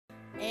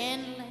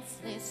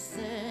endlessly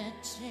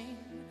searching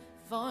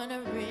for an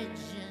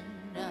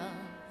original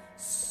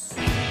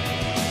sound.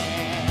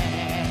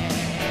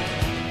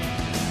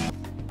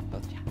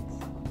 Both jacks.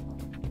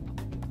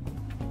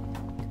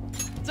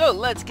 So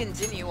let's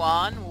continue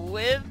on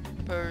with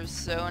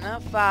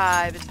Persona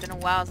 5. It's been a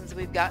while since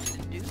we've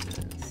gotten to do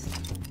this.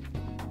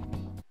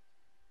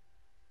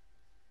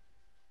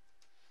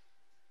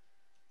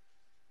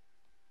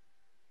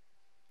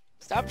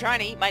 Stop trying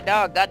to eat my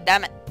dog, god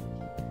damn it.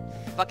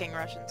 Fucking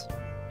Russians.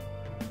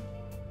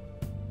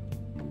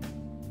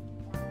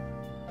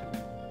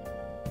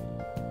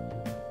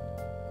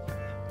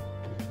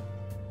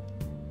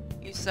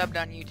 You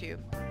subbed on YouTube.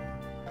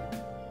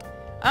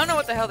 I don't know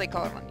what the hell they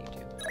call it on YouTube.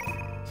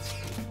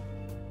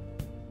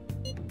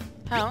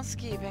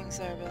 Housekeeping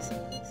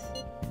services.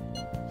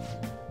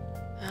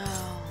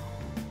 Oh,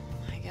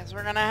 I guess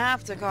we're gonna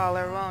have to call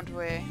her, won't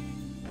we?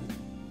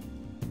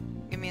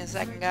 Give me a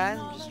second, guys.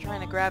 I'm just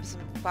trying to grab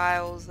some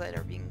files that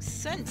are being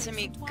sent to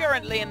me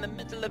currently in the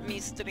middle of me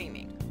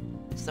streaming.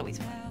 So he's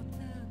fine.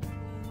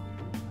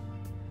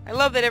 I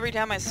love that every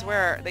time I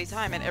swear, they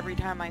time it every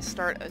time I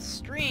start a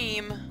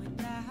stream.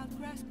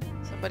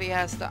 Somebody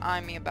has to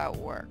eye me about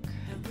work.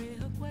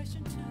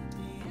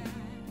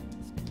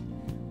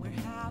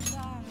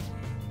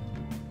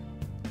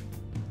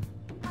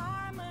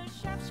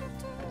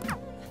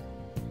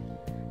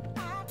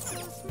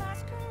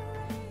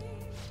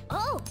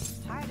 Oh!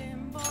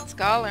 Let's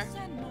call her.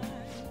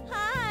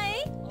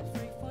 Hi!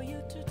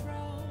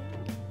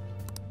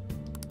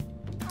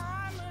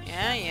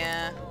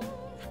 Yeah.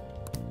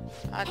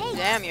 God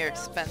damn, you're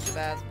expensive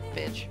ass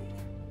bitch.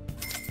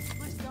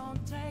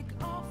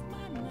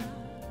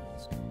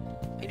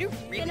 I do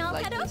really Then I'll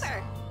like head this.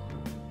 over.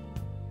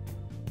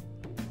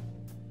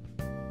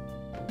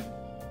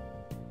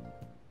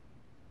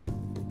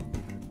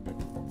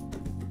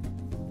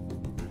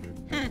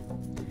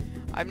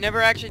 I've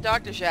never actually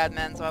talked to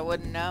Shadman, so I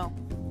wouldn't know.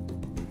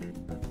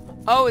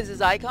 Oh, is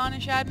his icon a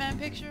Shadman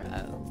picture?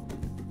 Oh.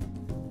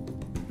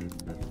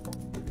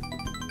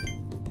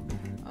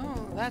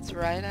 Oh, that's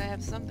right. I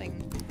have something.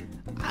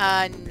 No,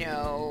 honey.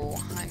 No.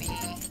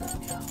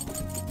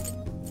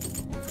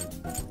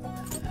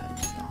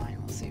 Fine.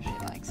 We'll see if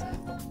she likes it.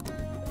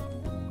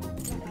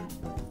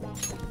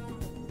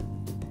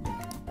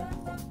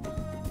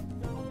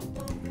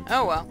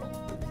 Oh, well.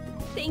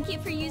 Thank you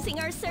for using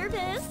our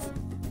service.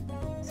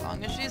 As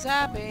long as she's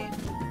happy. Here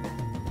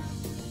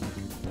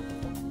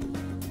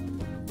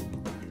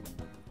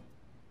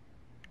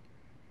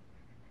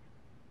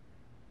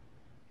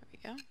we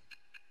go.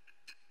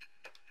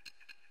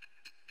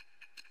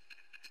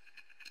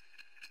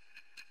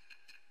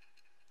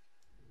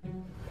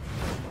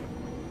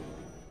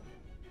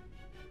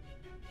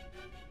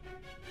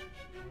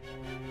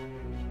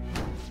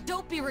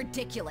 Don't be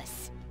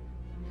ridiculous.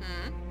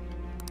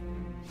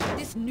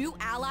 This new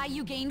ally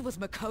you gained was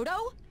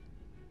Makoto?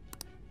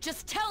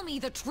 Just tell me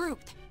the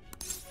truth.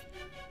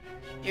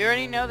 You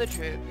already know the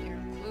truth. You're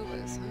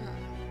clueless,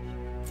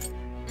 huh?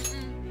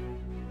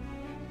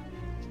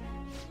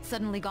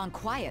 Suddenly gone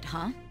quiet,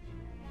 huh?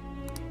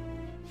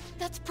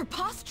 That's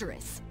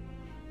preposterous.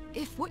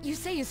 If what you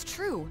say is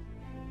true...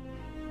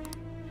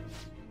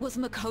 Was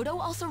Makoto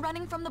also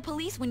running from the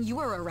police when you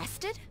were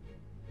arrested?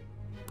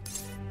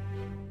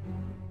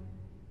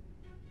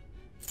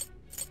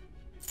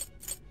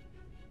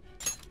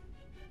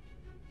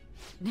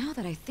 Now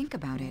that I think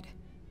about it,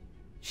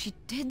 she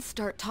did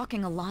start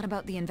talking a lot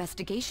about the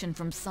investigation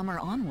from summer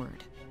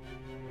onward.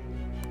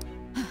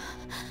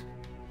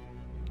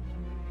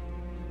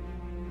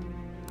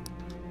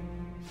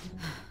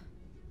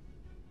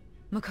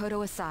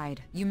 Makoto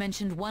aside, you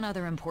mentioned one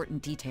other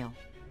important detail.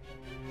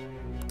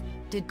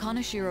 Did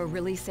Kaneshiro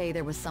really say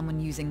there was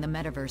someone using the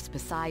metaverse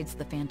besides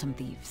the Phantom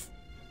Thieves?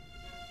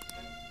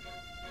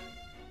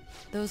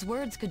 Those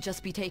words could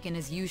just be taken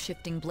as you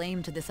shifting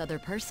blame to this other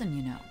person,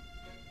 you know.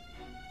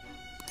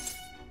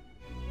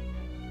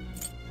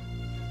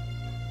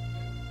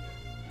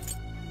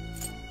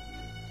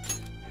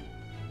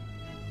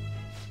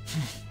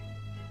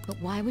 But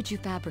why would you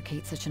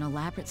fabricate such an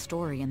elaborate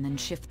story and then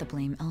shift the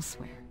blame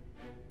elsewhere?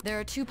 There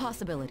are two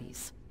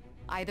possibilities.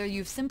 Either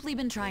you've simply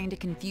been trying to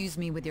confuse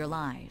me with your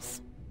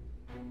lies,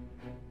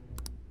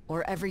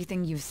 or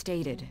everything you've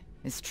stated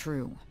is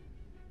true.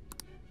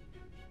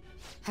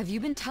 Have you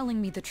been telling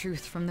me the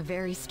truth from the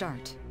very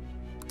start?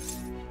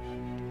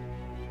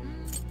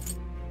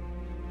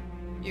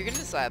 You can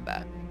decide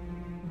that.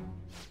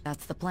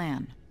 That's the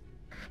plan.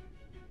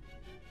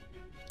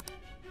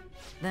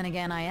 Then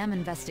again, I am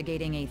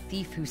investigating a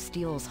thief who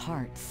steals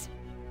hearts.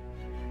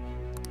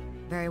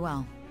 Very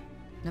well.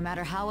 No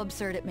matter how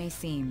absurd it may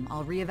seem,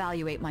 I'll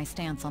reevaluate my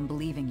stance on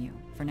believing you,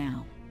 for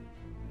now.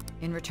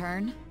 In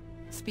return,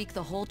 speak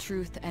the whole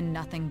truth and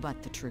nothing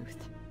but the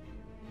truth.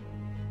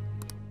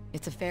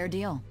 It's a fair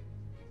deal.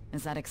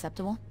 Is that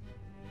acceptable?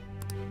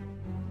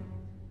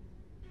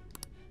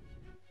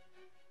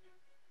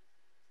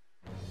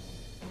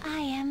 I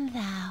am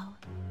thou.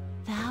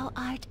 Thou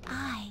art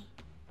I.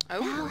 Oh,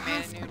 Thou we made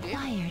hast a new deal.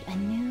 acquired a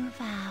new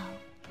vow.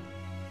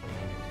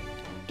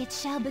 it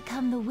shall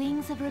become the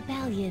wings of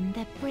rebellion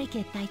that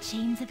breaketh thy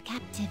chains of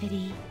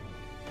captivity.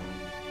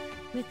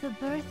 With the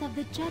birth of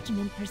the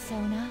Judgment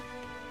Persona,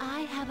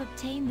 I have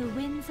obtained the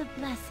winds of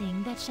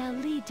blessing that shall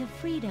lead to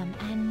freedom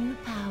and new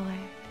power.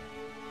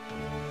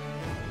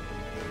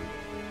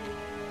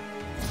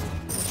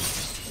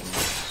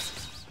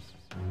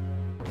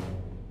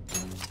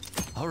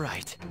 All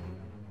right.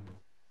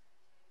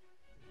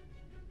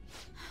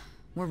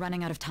 We're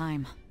running out of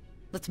time.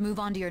 Let's move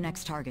on to your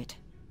next target.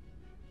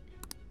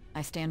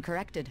 I stand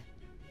corrected.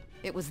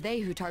 It was they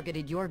who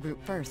targeted your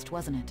group first,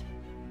 wasn't it?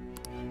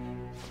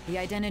 The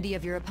identity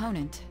of your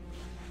opponent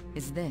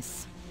is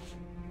this.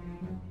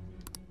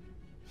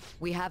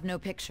 We have no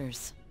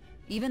pictures.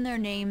 Even their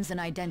names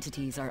and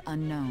identities are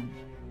unknown.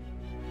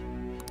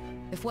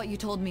 If what you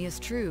told me is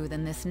true,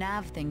 then this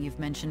nav thing you've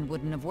mentioned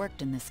wouldn't have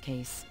worked in this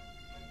case.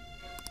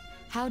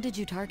 How did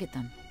you target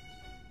them?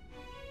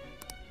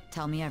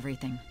 Tell me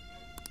everything.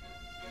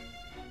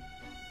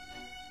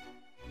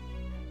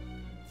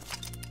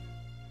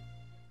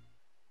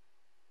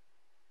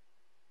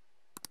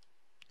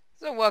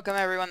 So welcome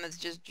everyone that's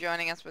just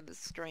joining us for the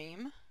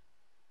stream.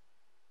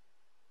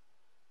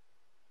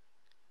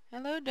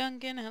 Hello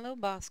Duncan, hello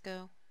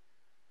Bosco.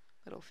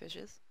 Little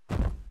fishes. So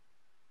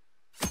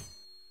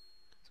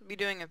we'll be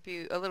doing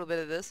a little bit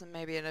of this and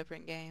maybe a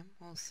different game.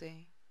 We'll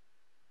see.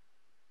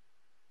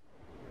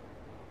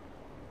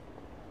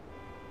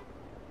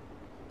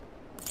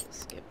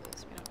 Skip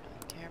this, we don't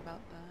really care about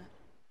that.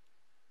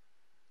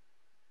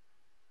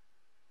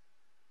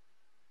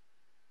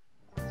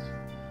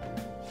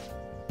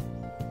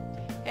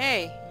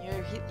 Hey,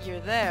 you're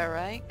there,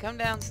 right? Come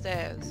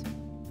downstairs.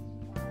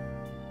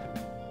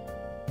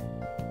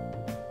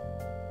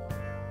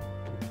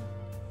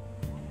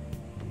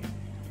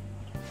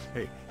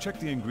 Hey, check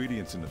the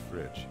ingredients in the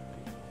fridge.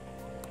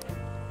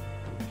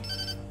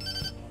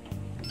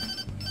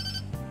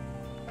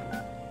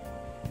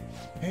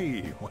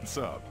 Hey, what's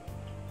up?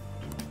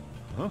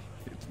 Huh?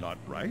 It's not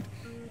right?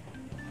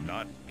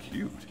 Not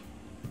cute.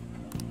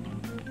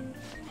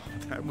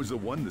 That was the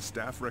one the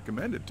staff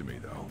recommended to me,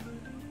 though.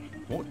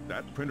 Won't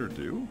that printer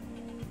do?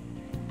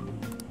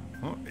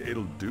 Huh,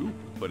 it'll do,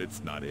 but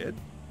it's not it.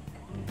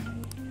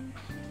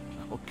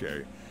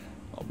 Okay,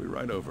 I'll be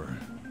right over.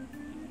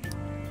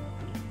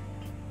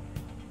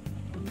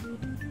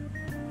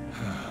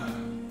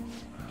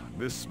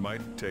 This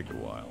might take a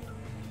while.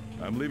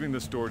 I'm leaving the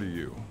store to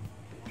you.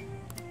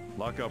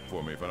 Lock up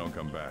for me if I don't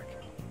come back.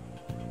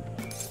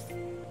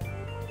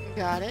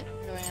 Got it.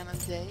 Going on a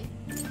date.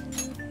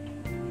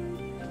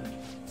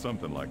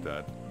 Something like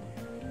that.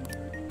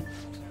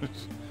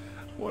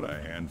 What a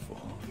handful.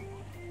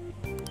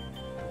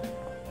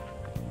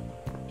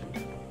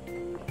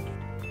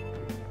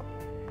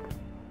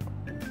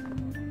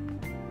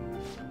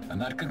 And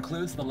that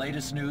concludes the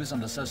latest news on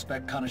the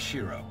suspect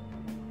Kaneshiro.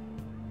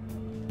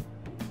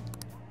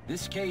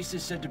 This case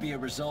is said to be a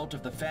result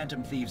of the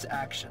Phantom Thieves'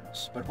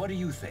 actions, but what do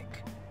you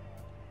think?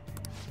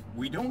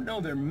 We don't know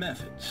their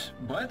methods,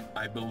 but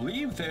I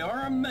believe they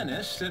are a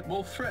menace that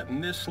will threaten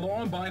this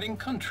law-abiding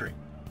country.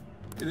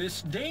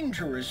 This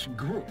dangerous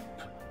group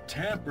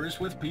tampers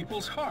with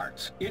people's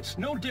hearts. It's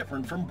no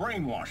different from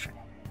brainwashing.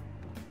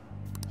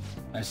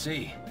 I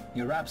see.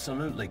 You're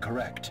absolutely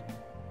correct.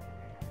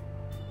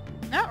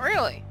 Not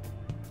really.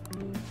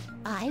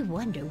 I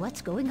wonder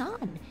what's going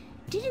on.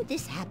 Didn't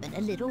this happen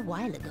a little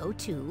while ago,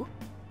 too?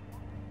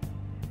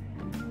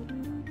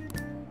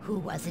 Who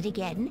was it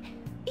again?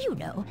 You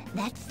know,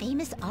 that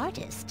famous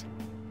artist.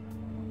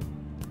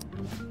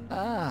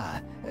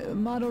 Ah,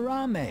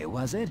 Madarame,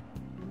 was it?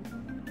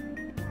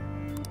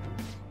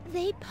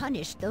 They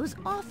punished those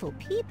awful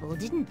people,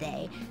 didn't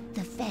they?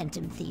 The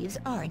Phantom Thieves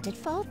aren't at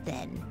fault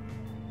then.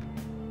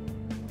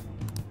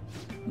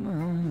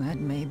 Well, that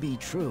may be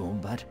true,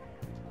 but...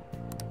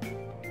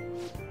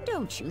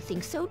 Don't you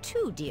think so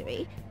too,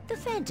 dearie? The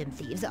Phantom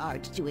Thieves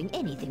aren't doing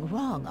anything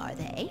wrong, are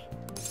they?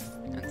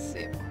 Let's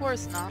see. Of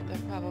course not. They're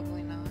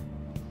probably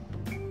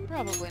not.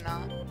 Probably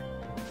not.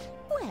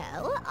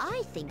 Well,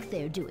 I think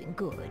they're doing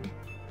good.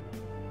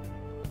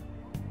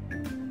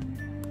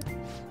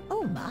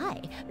 Oh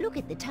my, look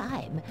at the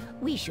time.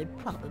 We should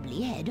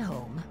probably head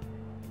home.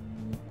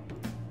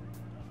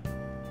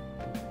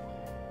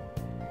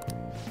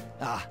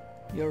 Ah,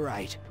 you're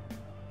right.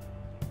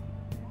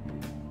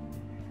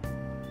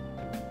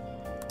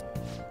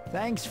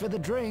 Thanks for the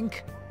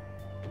drink.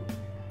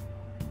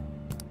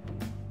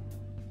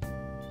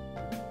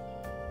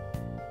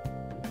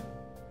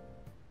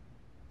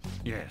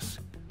 Yes.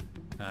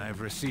 I've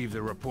received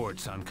the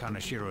reports on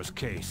Kaneshiro's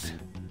case.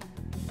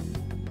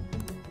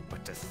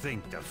 But to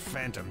think the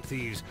Phantom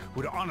Thieves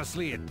would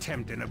honestly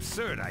attempt an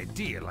absurd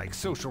idea like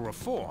social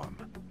reform.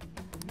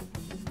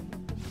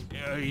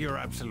 You're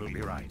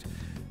absolutely right.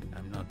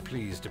 I'm not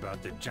pleased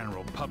about the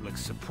general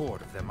public's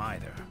support of them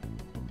either.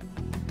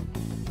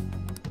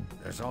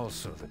 There's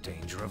also the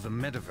danger of the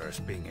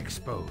metaverse being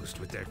exposed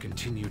with their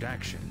continued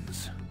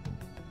actions.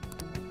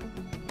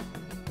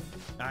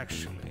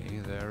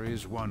 Actually, there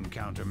is one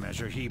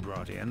countermeasure he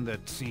brought in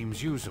that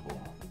seems usable.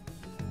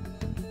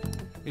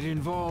 It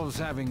involves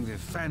having the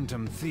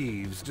Phantom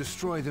Thieves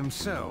destroy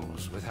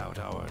themselves without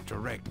our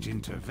direct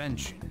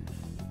intervention.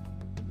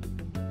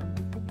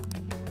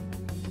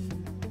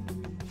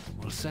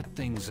 We'll set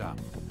things up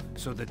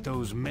so that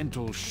those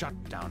mental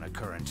shutdown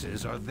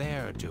occurrences are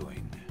their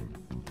doing.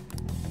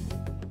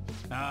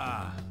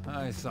 Ah,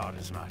 I thought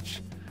as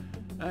much.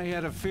 I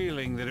had a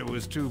feeling that it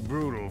was too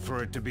brutal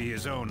for it to be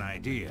his own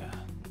idea.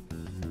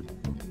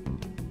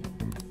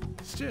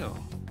 Still,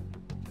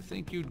 to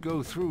think you'd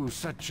go through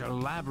such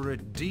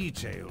elaborate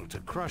detail to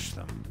crush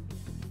them.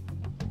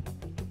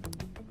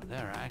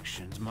 Their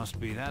actions must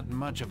be that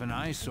much of an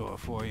eyesore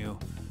for you.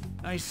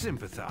 I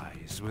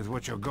sympathize with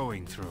what you're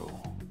going through.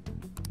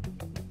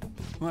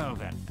 Well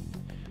then,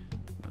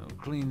 we'll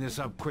clean this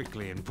up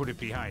quickly and put it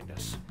behind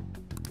us.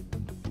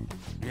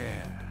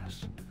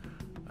 Yes,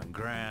 a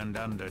grand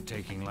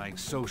undertaking like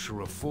social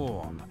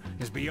reform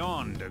is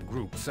beyond a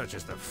group such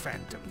as the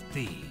Phantom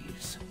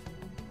Thieves.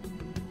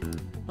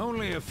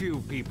 Only a few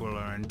people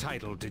are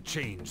entitled to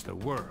change the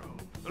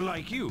world,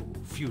 like you,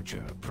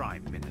 future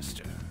Prime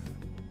Minister.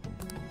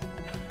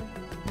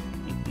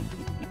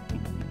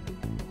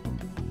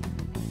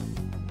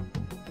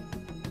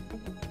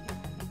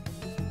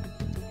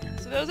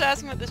 So those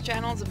asking what this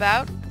channel is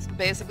about, it's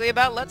basically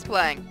about Let's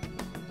Playing.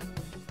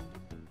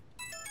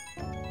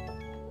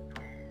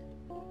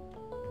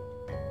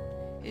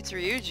 It's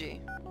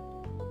Ryuji.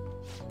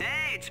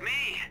 Hey, it's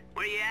me.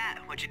 Where you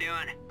at? What you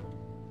doing?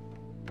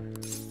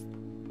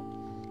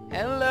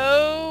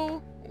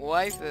 Hello,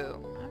 waifu.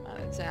 I'm out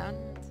of town.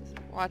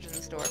 Watching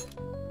the store.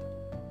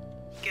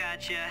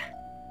 Gotcha.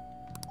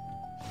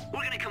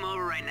 We're gonna come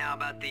over right now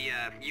about the,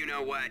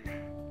 you-know-what.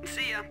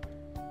 See ya.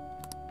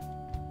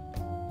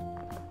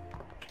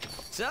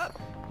 What's up?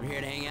 We're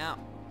here to hang out.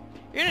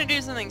 You're gonna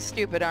do something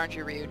stupid, aren't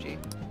you, Ryuji?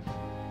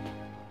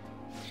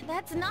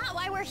 That's not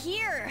why we're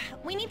here.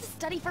 We need to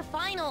study for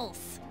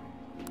finals.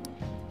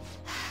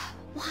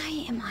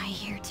 Why am I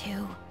here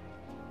too?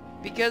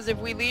 Because if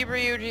we leave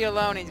Ryuji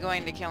alone, he's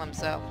going to kill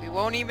himself. We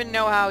won't even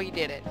know how he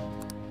did it.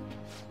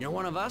 You're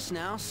one of us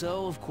now,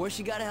 so of course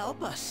you gotta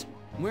help us.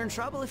 We're in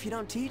trouble if you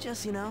don't teach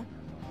us, you know.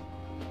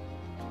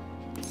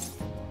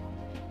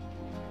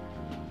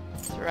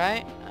 That's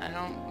right. I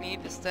don't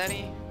need to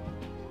study.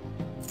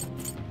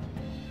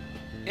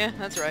 Yeah,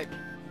 that's right.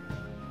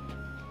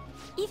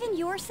 Even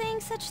you're saying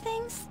such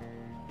things?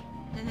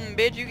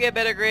 Bitch, you get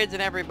better grades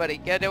than everybody.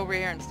 Get over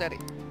here and study.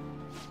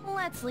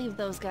 Let's leave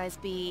those guys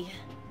be.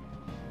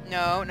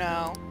 No,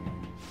 no.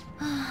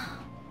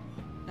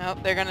 Nope,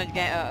 they're gonna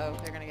gang.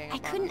 They're gonna gang up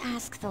I on couldn't us.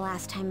 ask the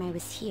last time I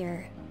was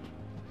here.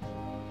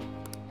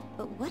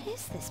 But what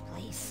is this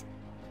place?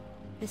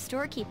 The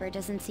storekeeper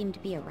doesn't seem to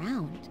be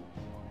around.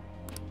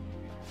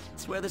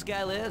 That's where this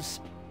guy lives.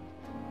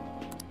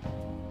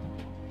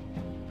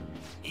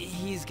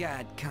 He's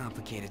got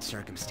complicated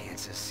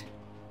circumstances.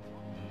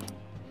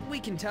 We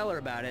can tell her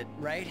about it,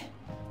 right?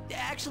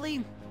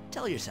 Actually,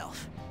 tell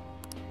yourself.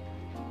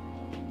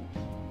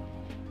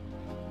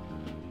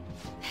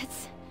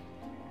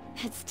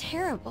 That's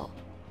terrible.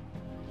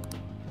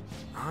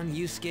 On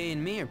Yusuke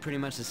and me are pretty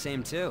much the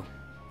same too.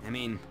 I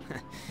mean,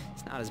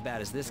 it's not as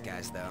bad as this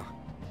guy's though.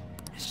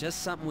 It's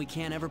just something we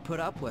can't ever put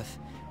up with.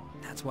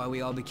 That's why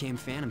we all became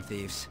Phantom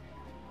Thieves.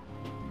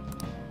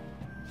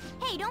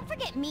 Hey, don't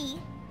forget me.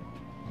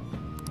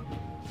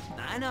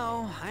 I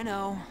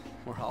know.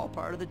 We're all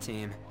part of the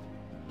team.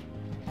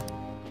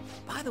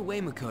 By the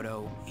way,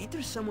 Makoto, ain't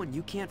there someone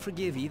you can't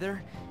forgive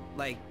either?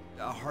 Like,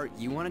 a heart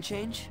you want to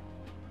change?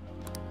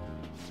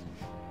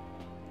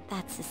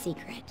 That's the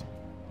secret.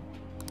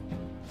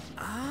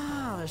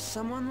 Ah, there's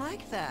someone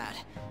like that.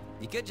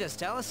 You could just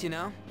tell us, you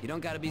know. You don't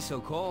gotta be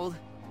so cold.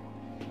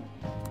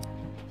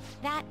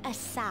 That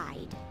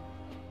aside,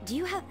 do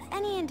you have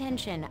any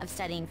intention of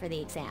studying for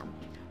the exam?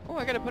 Oh,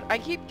 I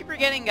keep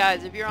forgetting,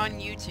 guys, if you're on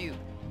YouTube,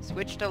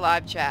 switch to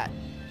live chat.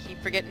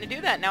 Keep forgetting to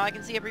do that. Now I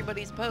can see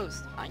everybody's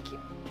post.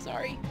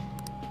 Sorry.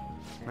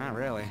 Not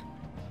really.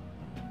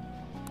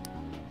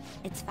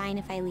 It's fine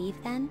if I leave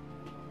then?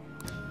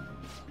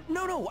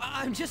 No,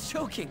 I'm just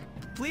joking.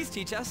 Please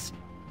teach us.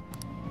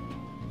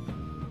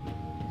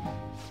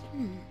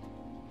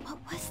 What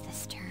was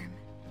this term?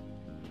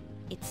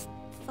 It's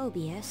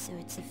phobia, so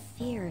it's a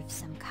fear of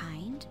some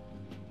kind.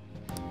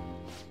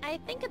 I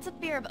think it's a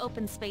fear of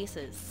open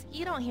spaces.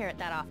 You don't hear it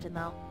that often,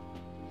 though.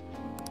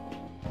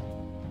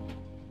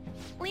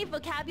 Leave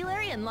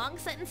vocabulary and long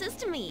sentences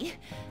to me.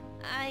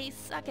 I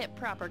suck at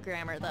proper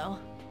grammar, though.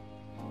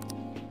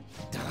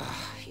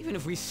 Even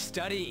if we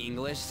study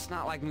English, it's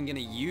not like I'm gonna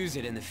use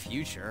it in the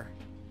future.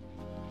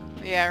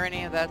 The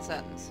irony of that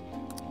sentence.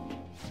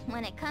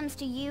 When it comes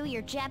to you,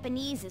 your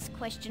Japanese is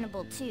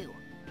questionable, too.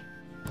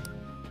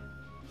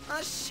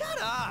 Shut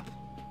up!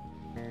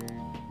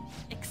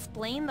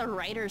 Explain the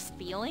writer's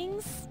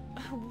feelings?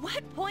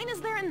 What point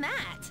is there in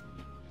that?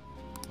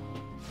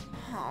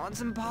 Oh,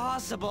 it's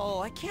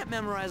impossible. I can't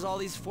memorize all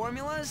these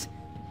formulas.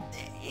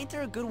 Ain't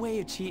there a good way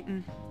of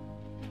cheating?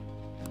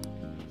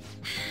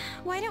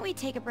 Why don't we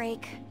take a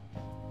break?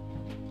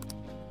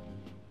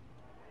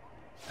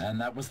 And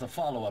that was the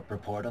follow-up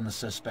report on the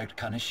suspect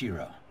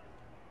Kaneshiro.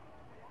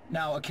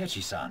 Now,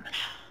 Akechi-san.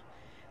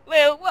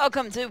 Well,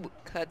 welcome to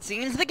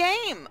Cutscenes the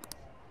Game.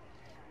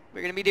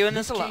 We're gonna be doing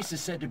this a lot. This case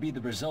is said to be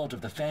the result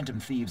of the Phantom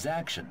Thieves'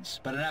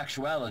 actions, but in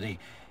actuality,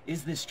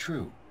 is this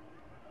true?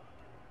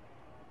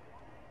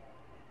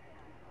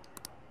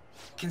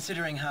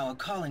 Considering how a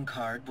calling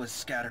card was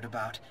scattered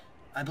about,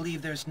 I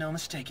believe there's no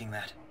mistaking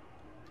that.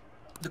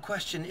 The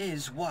question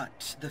is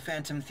what the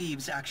Phantom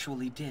Thieves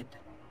actually did.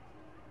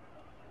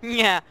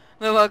 Yeah,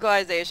 the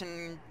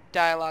localization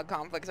dialogue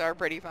conflicts are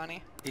pretty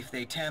funny. If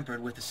they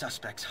tampered with the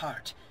suspect's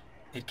heart,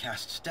 it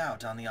casts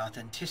doubt on the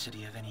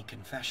authenticity of any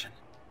confession.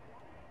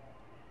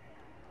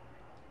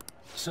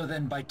 So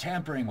then, by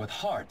tampering with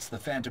hearts, the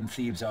Phantom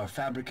Thieves are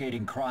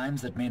fabricating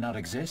crimes that may not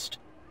exist?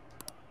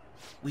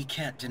 We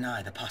can't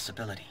deny the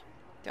possibility.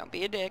 Don't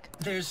be a dick.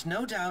 There's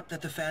no doubt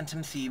that the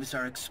Phantom Thieves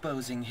are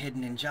exposing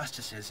hidden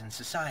injustices in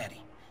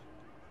society.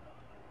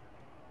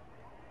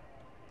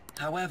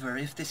 However,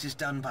 if this is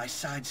done by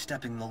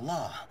sidestepping the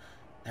law,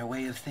 their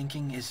way of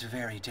thinking is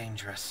very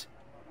dangerous.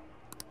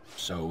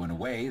 So, in a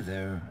way,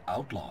 they're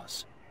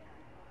outlaws.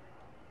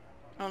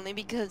 Only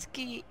because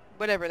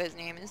whatever his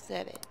name is,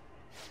 said it.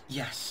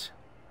 Yes.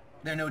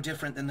 They're no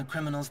different than the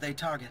criminals they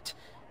target.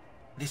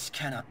 This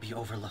cannot be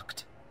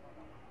overlooked.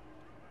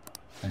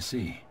 I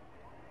see.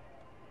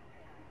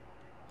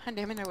 God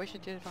damn it, I wish I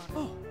did it on.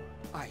 Oh,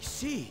 I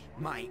see.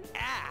 My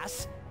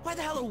ass. Why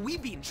the hell are we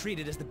being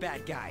treated as the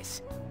bad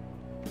guys?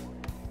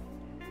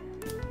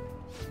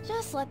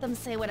 Just let them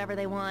say whatever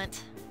they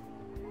want.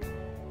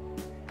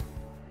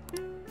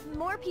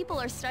 More people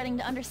are starting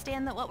to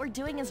understand that what we're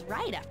doing is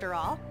right, after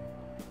all.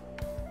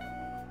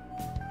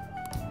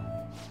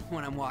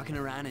 When I'm walking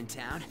around in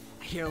town,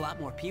 I hear a lot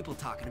more people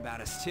talking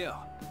about us, too.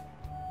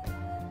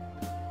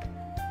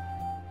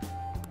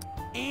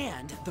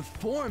 And the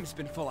forum's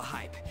been full of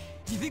hype.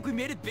 Do you think we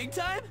made it big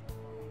time?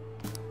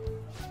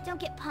 Don't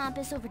get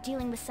pompous over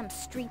dealing with some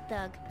street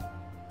thug.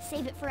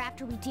 Save it for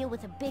after we deal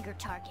with a bigger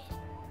target.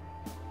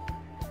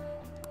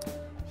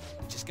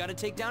 Just gotta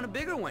take down a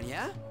bigger one,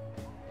 yeah?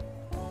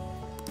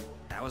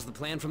 That was the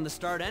plan from the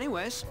start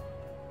anyways.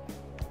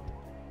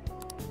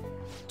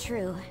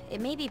 True.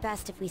 It may be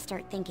best if we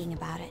start thinking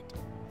about it.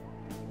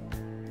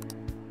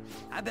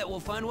 I bet we'll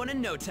find one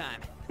in no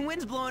time. The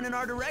wind's blowing in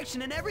our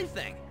direction and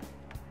everything.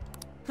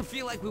 I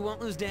feel like we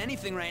won't lose to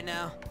anything right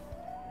now.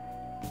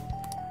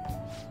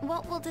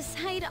 Well, we'll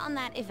decide on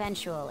that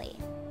eventually.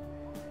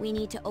 We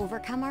need to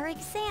overcome our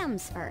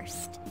exams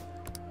first.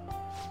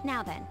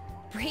 Now then,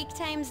 break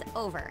time's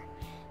over.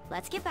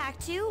 Let's get back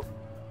to...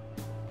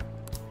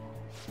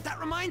 That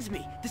reminds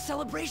me, the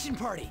celebration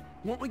party.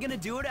 Weren't we gonna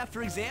do it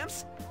after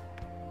exams?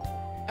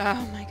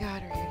 Oh my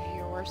god,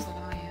 you're worse than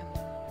I am.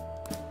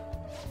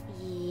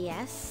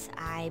 Yes,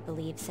 I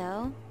believe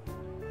so.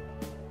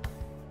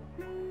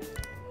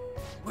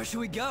 Where should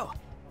we go?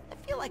 I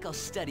feel like I'll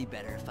study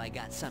better if I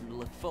got something to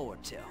look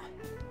forward to.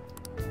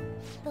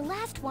 The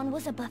last one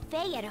was a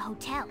buffet at a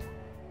hotel.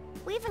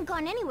 We haven't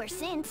gone anywhere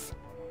since.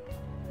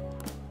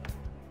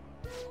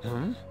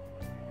 Huh?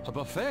 A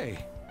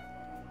buffet?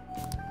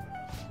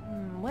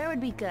 Where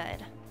would be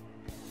good?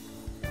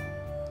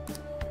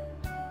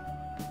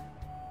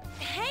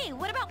 Hey,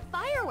 what about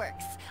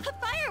fireworks? A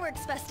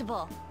fireworks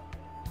festival!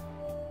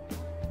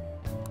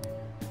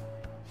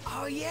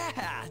 Oh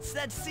yeah, it's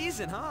that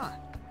season, huh?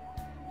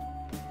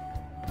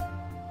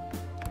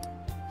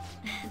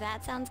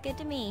 That sounds good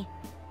to me.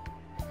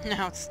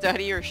 Now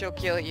study or she'll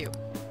kill you.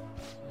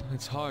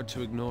 It's hard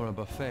to ignore a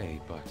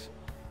buffet, but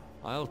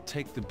I'll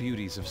take the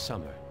beauties of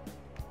summer.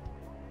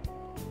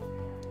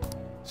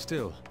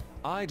 Still,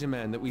 I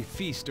demand that we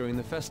feast during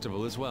the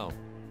festival as well.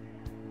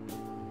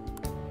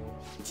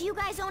 Do you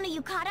guys own a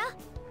yukata?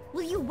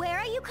 Will you wear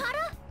a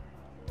yukata?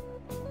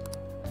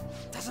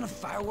 Doesn't a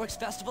fireworks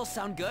festival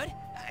sound good?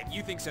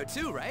 You think so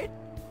too, right?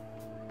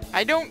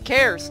 I don't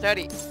care,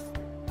 study.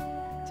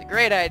 It's a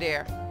great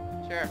idea.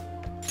 Sure.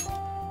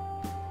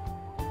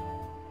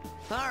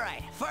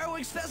 Alright,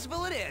 fireworks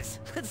festival it is.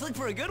 Let's look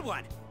for a good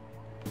one.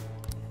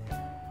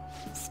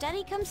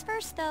 Study comes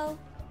first, though.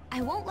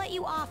 I won't let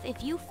you off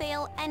if you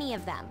fail any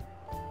of them.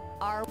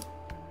 Are...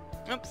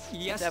 Oops.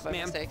 Yes, that by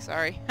ma'am. mistake,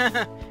 sorry.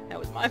 That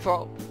was my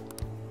fault.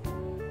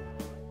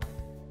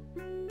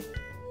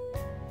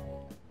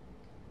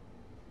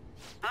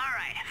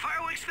 Alright,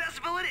 fireworks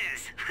festival it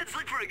is. Let's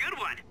look for a good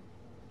one.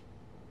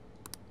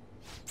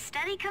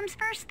 Study comes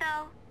first,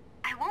 though.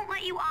 I won't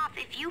let you off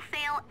if you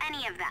fail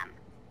any of them.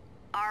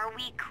 Are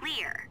we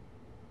clear?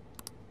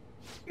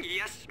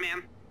 Yes,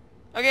 ma'am.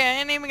 Okay,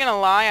 I ain't even gonna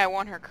lie, I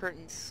want her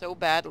curtains so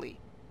badly.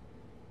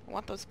 I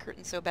want those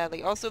curtains so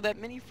badly. Also, that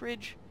mini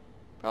fridge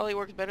probably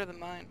works better than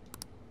mine.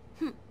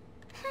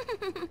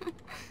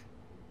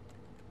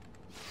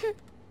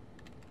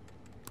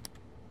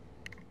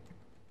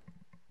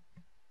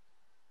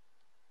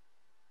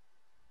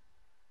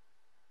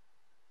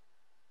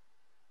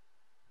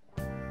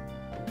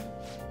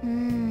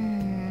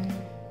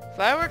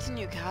 Fireworks and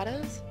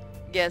yukatas?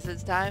 Guess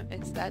it's time.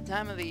 It's that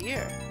time of the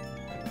year.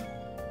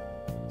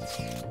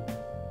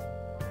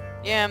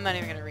 Yeah, I'm not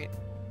even gonna read.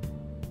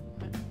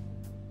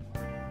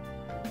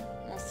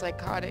 Almost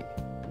psychotic.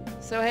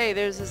 So hey,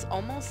 there's this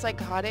almost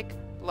psychotic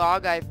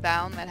log I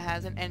found that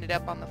hasn't ended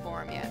up on the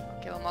forum yet.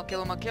 I'll kill him, I'll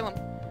kill him, I'll kill him.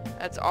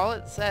 That's all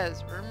it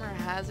says. Rumor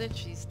has it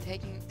she's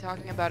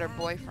talking about her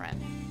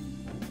boyfriend.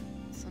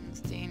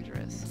 Something's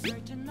dangerous.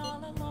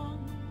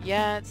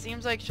 Yeah, it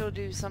seems like she'll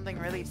do something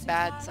really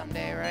bad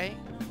someday, right?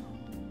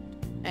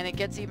 And it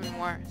gets even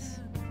worse.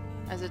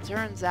 As it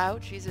turns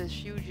out, she's a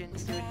Shujin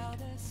student.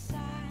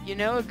 You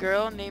know a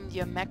girl named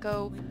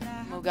Yameko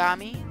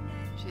Mogami?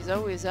 She's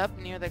always up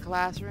near the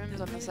classrooms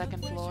on the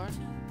second floor.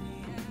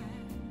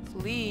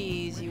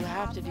 Please, you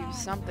have to do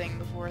something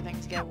before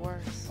things get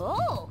worse.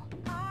 Oh!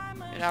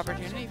 Good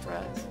opportunity for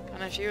us.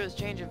 Kanashiro's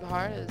change of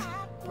heart has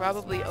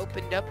probably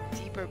opened up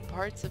deeper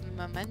parts of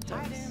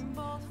mementos.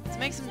 Let's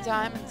make some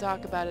time and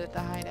talk about it at the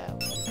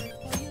hideout.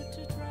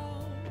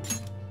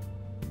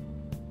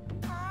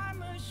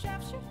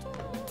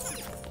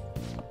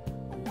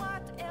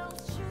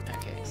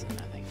 Okay, so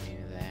nothing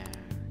new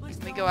there.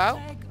 Can we go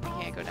out? We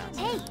can't go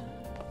downstairs. Hey!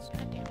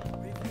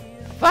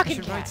 Fucking I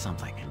should cat! write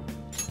something.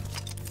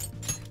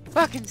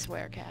 Fucking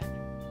swear cat.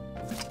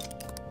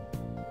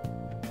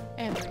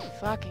 Every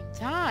fucking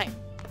time.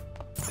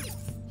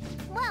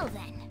 Well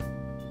then.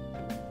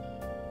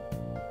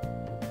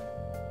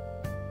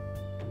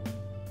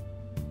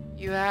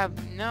 You have...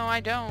 No,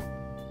 I don't.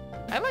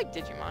 I like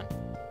Digimon.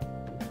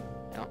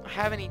 I don't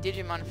have any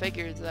Digimon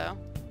figures, though.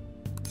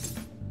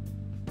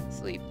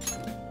 Sleep.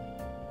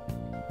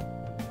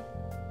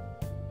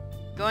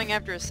 Going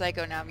after a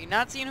psycho now. Have you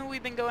not seen who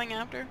we've been going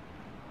after?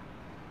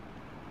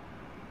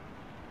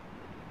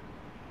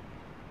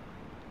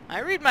 I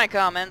read my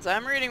comments.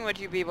 I'm reading what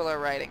you people are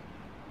writing.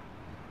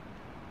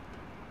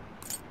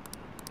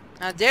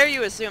 How dare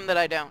you assume that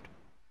I don't?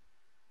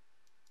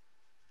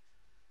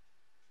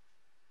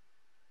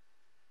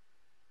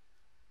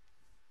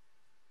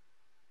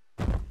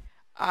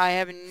 I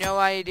have no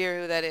idea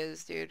who that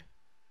is, dude.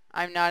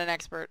 I'm not an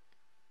expert.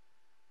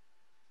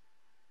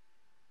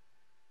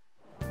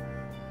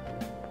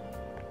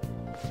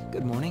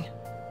 Good morning.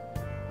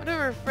 What a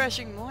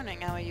refreshing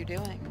morning. How are you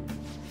doing?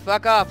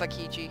 Fuck off,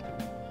 Akichi.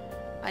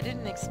 I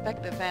didn't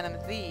expect the Phantom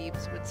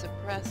Thieves would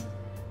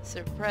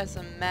suppress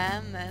a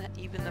man that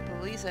even the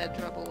police had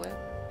trouble with.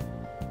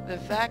 The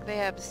fact they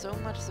have so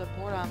much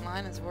support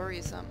online is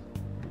worrisome.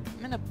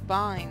 I'm in a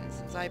bind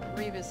since I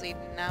previously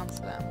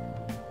denounced them.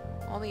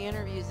 All the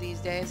interviews these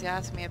days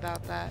ask me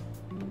about that.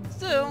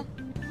 Still,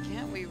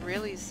 can't we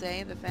really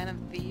say the Phantom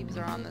Thieves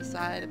are on the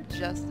side of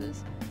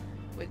justice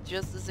with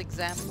just this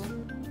example?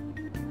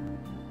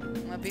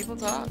 Let people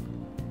talk.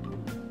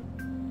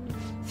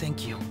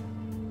 Thank you.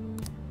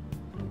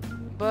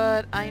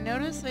 But I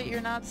noticed that you're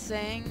not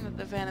saying that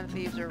the Phantom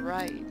Thieves are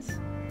right.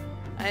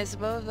 I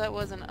suppose that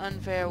was an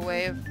unfair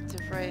way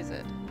to phrase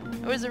it.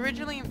 I was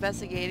originally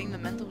investigating the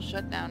mental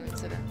shutdown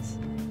incidents.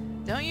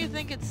 Don't you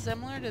think it's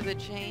similar to the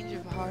change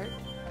of heart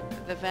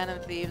that the Phantom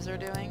Thieves are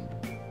doing?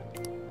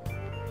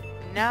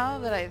 Now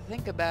that I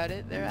think about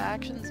it, their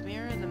actions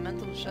mirror the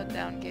mental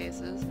shutdown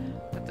cases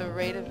with the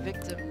rate of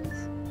victims.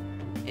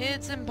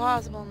 It's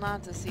impossible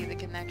not to see the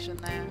connection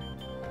there.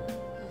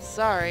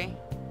 Sorry.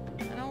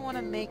 I don't want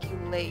to make you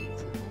late.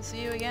 I'll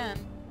see you again.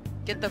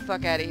 Get the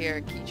fuck out of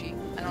here, Akichi.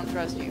 I don't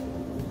trust you.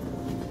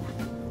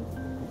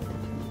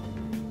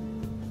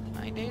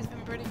 My day's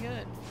been pretty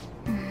good.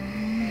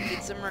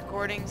 Did some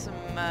recording, some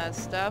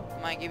stuff.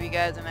 Might give you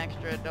guys an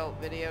extra adult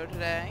video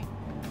today.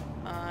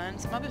 And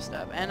some other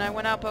stuff. And I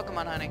went out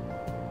Pokemon hunting.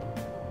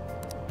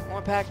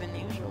 More packed than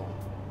usual.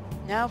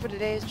 Now for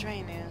today's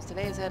train news.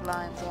 Today's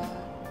headlines are: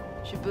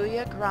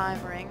 Shibuya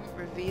crime ring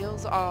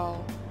reveals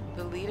all.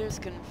 The leader's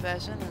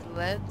confession has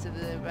led to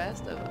the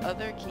arrest of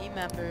other key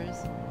members.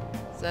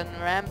 Sudden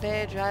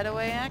rampage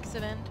hideaway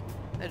accident.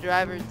 The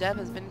driver's death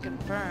has been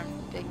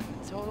confirmed, taking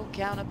the total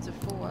count up to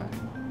 4.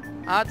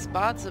 Hot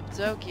spots of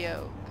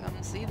Tokyo.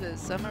 Come see the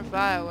summer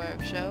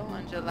fireworks show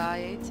on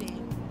July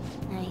 18th.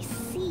 I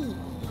see.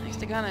 Thanks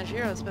to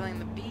Kanashiro spilling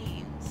the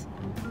beans.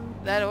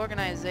 That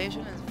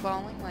organization is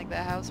falling like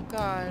the house of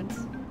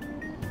cards.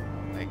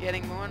 We're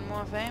getting more and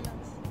more famous.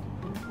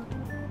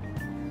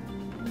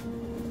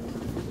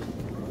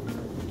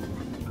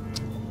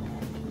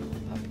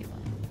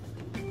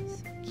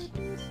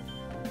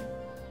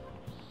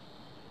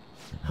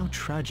 How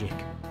tragic.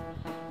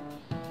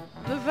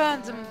 The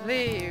Phantom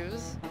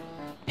Thieves.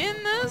 In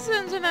this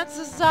internet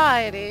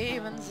society,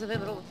 even silly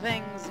little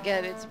things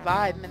get its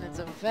 5 minutes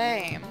of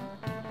fame.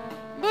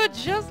 But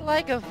just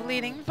like a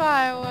fleeting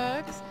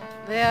fireworks,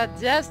 they are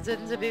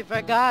destined to be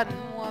forgotten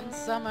once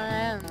summer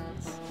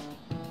ends.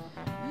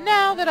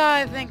 Now that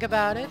I think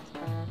about it,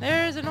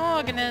 there's an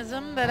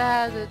organism that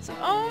has its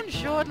own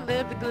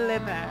short-lived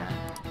glimmer.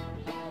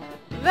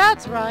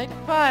 That's right,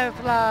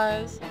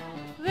 fireflies.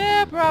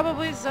 They're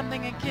probably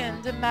something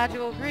akin to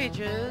magical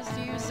creatures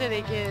to you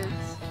city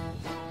kids.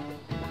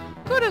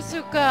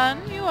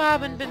 Kurasukan, you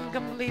haven't been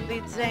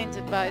completely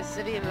tainted by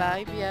city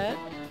life yet,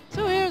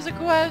 so here's a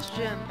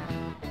question.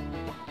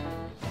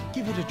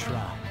 Give it a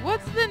try.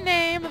 What's the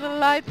name of the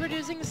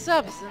light-producing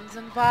substance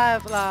in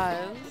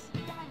fireflies?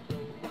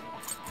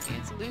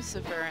 It's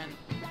luciferin.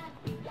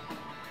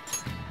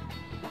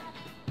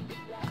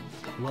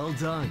 Well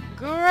done.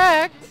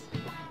 Correct.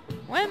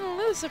 When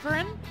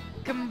luciferin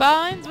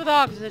combines with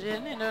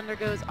oxygen, it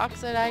undergoes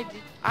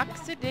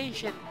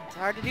oxidation. It's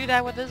hard to do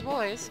that with this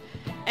voice.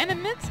 And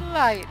emits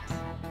light.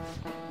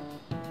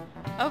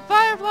 A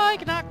firefly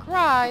cannot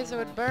cry, so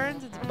it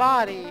burns its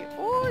body,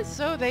 or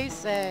so they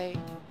say.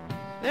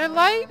 Their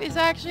light is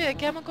actually a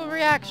chemical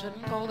reaction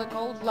called a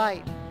cold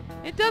light.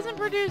 It doesn't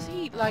produce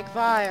heat like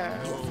fire.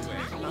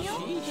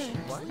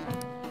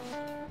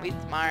 Be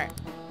smart.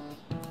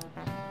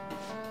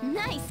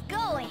 Nice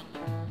going.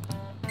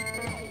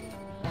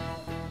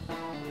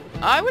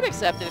 I would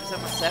accept it if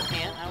someone set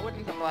me in. I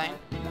wouldn't complain.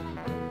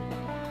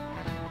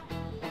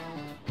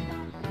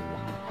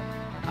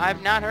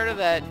 I've not heard of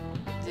that.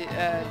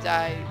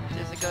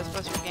 There's a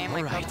Ghostbusters game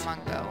like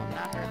Pokemon Go. I've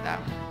not heard that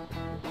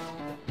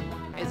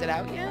one. Is it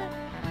out yet?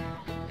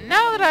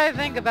 Now that I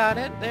think about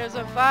it, there's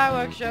a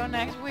fireworks show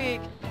next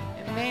week.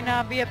 It may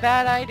not be a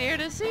bad idea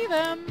to see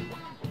them.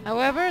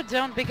 However,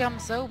 don't become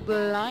so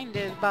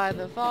blinded by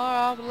the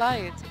far-off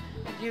lights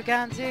that you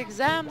can't see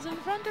exams in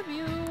front of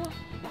you.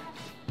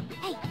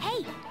 Hey,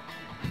 hey!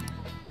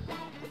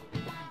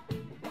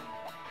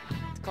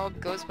 It's called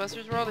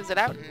Ghostbusters World. Is it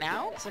out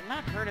now? Because I've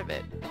not heard of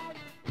it.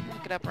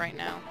 Look it up right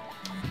now.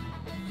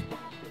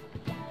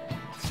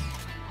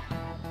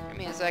 Give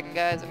me a second,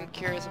 guys. I'm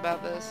curious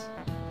about this.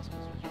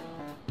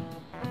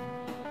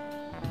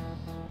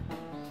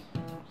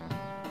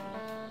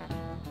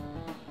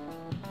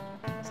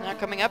 It's not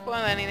coming up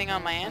on anything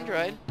on my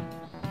Android.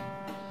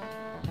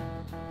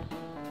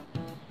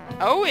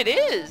 Oh, it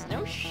is!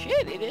 No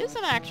shit, it is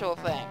an actual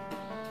thing.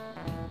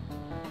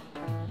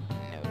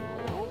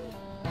 No.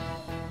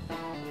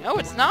 No,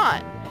 it's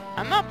not.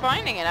 I'm not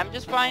finding it. I'm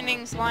just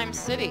finding Slime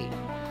City,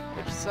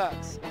 which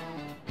sucks.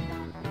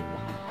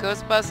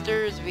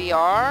 Ghostbusters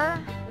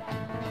VR.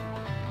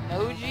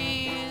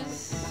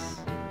 Emojis.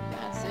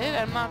 That's it.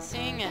 I'm not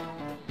seeing it.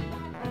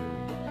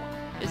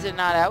 Is it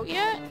not out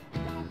yet?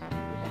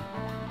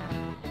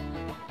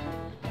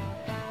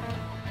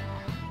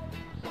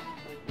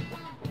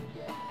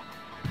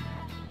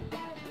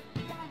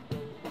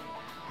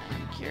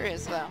 I'm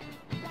curious though.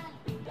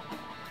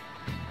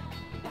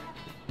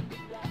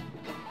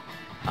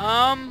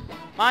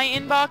 My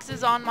inbox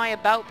is on my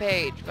About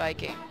page,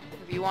 Viking.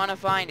 If you want to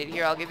find it,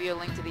 here, I'll give you a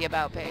link to the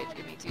About page.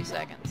 Give me 2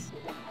 seconds.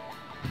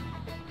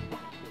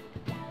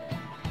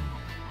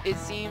 It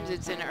seems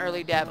it's in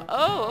early dev.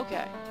 Oh,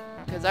 okay.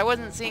 Because I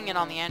wasn't seeing it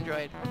on the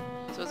Android.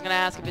 So I was going to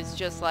ask if it's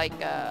just like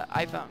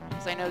iPhone.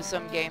 Because I know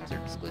some games are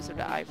exclusive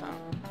to iPhone.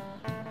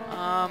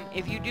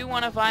 If you do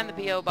want to find the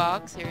P.O.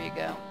 Box, here you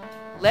go.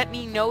 Let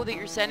me know that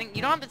you're sending.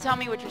 You don't have to tell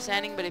me what you're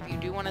sending, but if you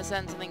do want to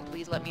send something,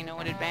 please let me know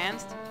in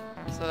advance.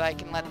 So that I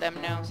can let them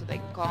know so they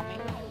can call me.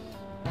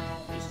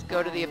 Just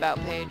go to the About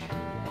page.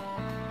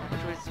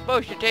 Which was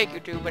supposed to take you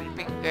to, but it's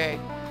being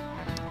vague.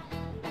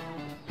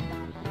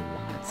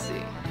 Let's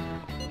see.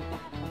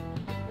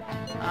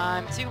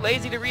 I'm too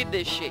lazy to read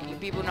this shit. You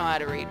people know how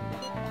to read.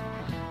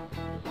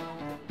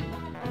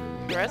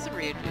 Impressive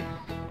read, dude.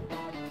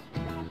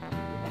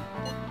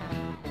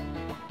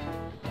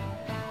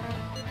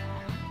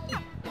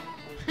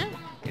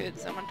 Good,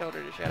 someone told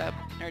her to shut up.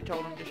 Or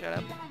told him to shut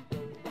up.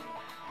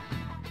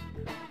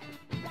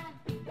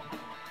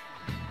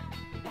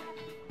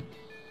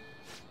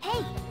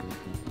 Hey!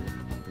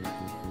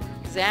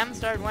 Exams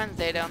start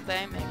Wednesday, don't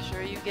they? Make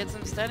sure you get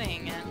some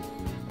studying in.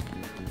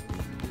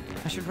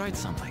 I should write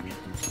something.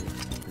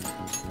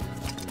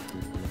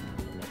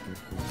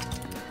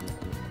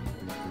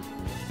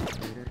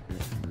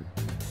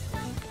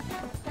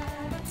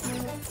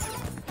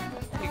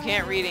 You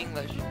can't read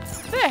English.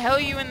 Who the hell are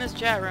you in this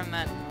chat room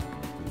then?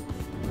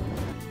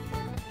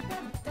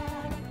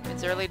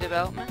 It's early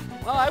development?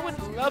 Well, I would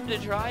love to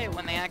try it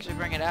when they actually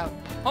bring it out.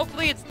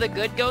 Hopefully it's the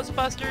good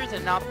Ghostbusters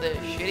and not the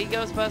shitty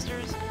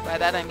Ghostbusters. By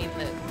that I mean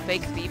the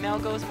fake female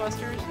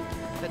Ghostbusters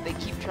that they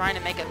keep trying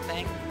to make a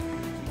thing.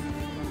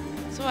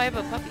 So I have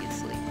a puppy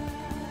asleep.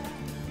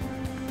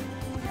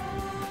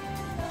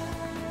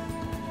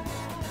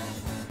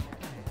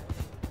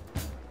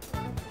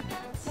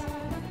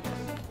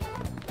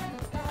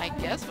 I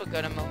guess we'll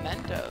go to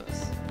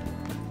Mementos.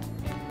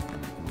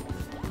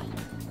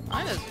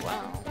 Might as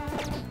well.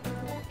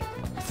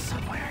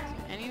 Somewhere.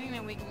 Anything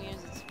that we can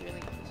use that's really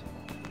useful.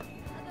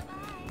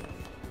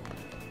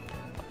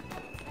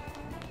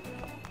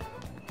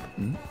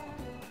 Hmm?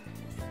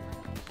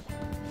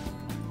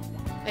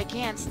 They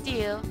can't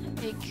steal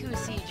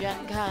Ikusi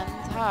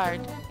Junkan's heart.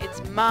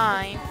 It's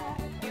mine.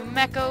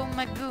 Yumeko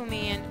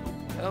Megumi and...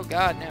 Oh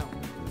god, no.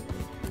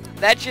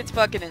 That shit's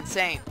fucking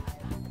insane.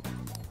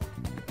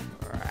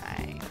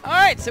 Right.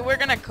 Alright, so we're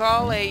gonna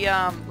call a,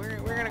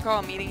 we're gonna call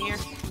a meeting here.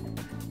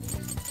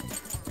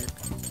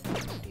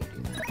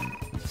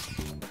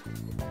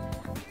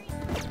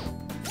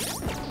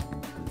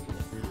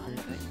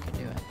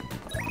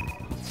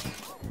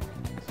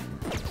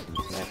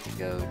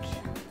 Go to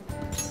station.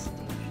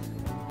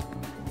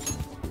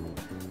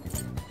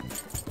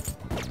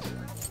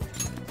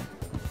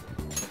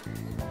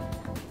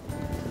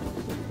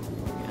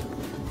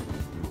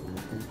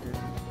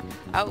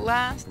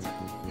 Outlast?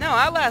 No,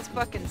 Outlast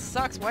fucking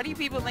sucks. Why do you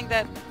people think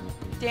that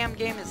damn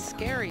game is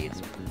scary? It's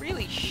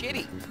really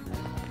shitty.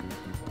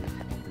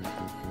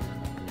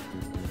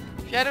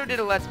 Shadow did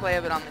a Let's Play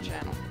of it on the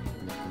channel.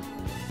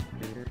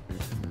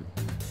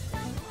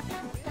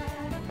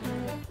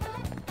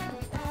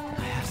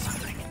 I have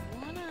something.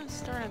 I wanna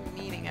start a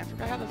meeting. I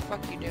forgot how the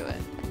fuck you do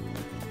it.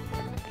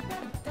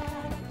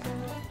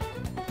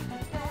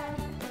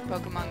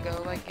 Pokemon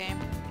Go like game.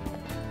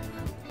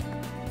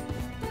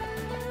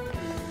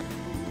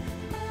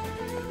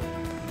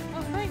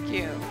 Well, thank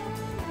you.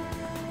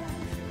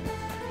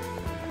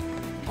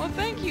 Well,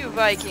 thank you,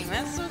 Viking.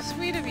 That's so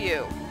sweet of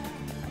you.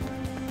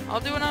 I'll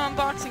do an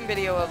unboxing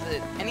video of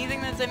it. Anything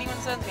that anyone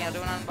sends me, I'll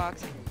do an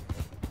unboxing.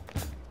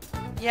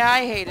 Yeah,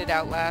 I hated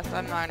Outlast.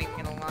 I'm not even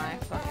gonna lie.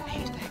 I fucking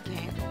hate that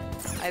game.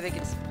 I think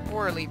it's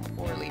poorly,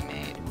 poorly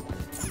made.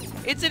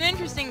 It's an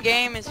interesting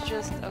game. It's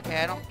just...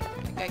 Okay, I don't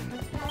think I can...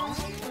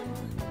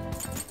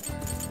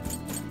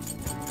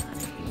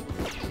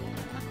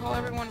 Call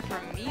everyone for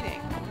a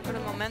meeting. Go to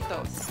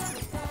Mementos.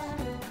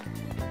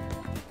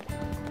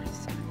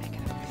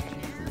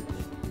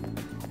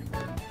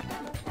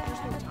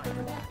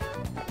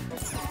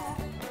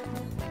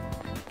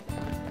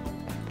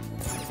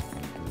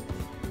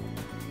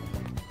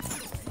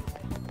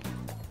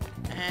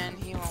 And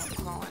he won't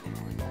call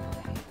anyone.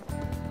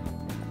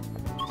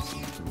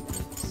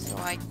 So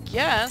I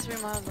guess we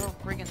might as well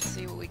friggin'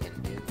 see what we can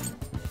do.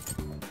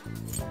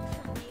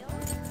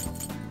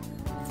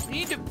 We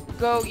need to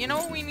go, you know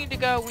what we need to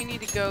go? We need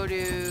to go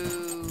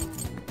to...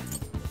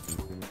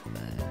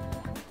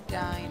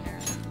 diner.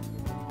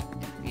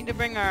 We need to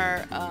bring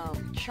our,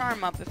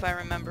 charm up, if I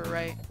remember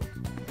right.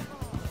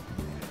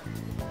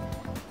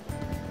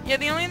 Yeah,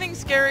 the only thing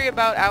scary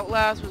about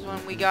Outlast was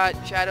when we got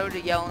Shadow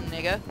to yell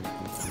nigga.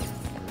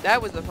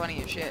 That was the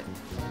funniest shit.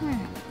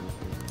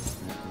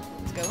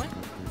 Let's go in.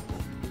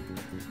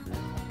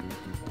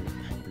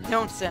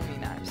 Don't send me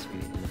knives,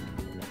 sweetie.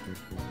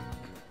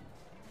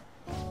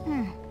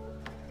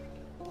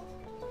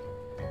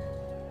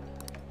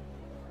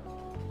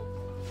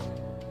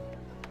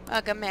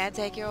 Welcome, may I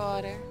take your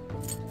order?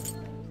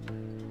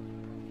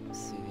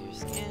 Soothe your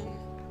skin.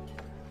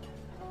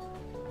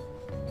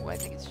 Oh, I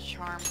think it's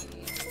charm.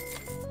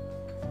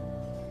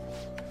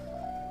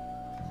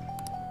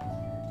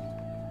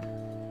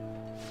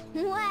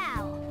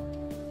 Wow.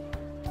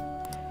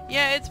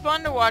 Yeah, it's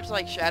fun to watch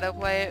like Shadow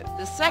play it.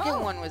 The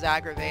second one was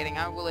aggravating,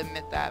 I will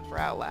admit that, for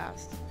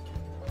Outlast.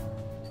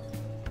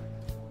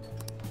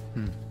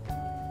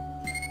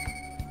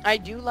 I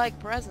do like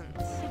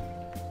presents.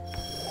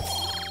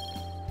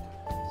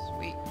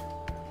 Sweet.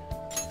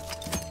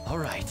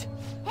 Alright.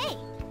 Hey!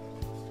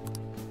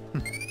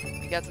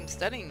 We got some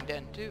studying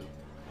done too.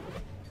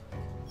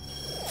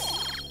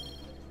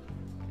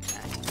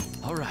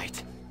 Nice.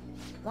 Alright.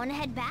 Wanna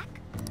head back?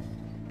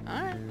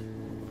 Alright.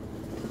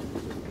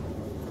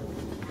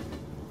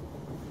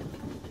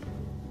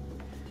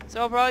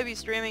 So I'll probably be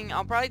streaming.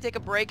 I'll probably take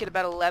a break at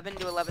about 11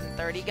 to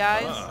 11:30,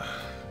 guys.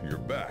 Ah, you're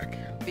back.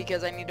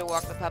 Because I need to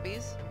walk the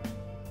puppies.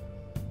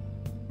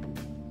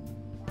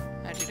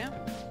 How'd you know?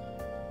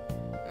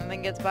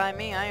 Nothing gets by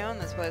me. I own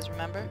this place,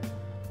 remember?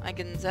 I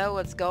can tell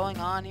what's going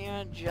on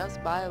here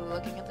just by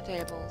looking at the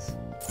tables.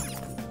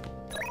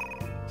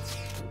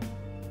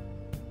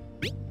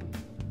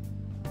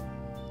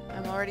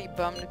 I'm already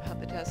bummed about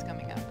the test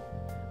coming up.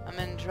 I'm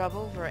in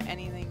trouble for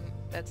anything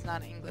that's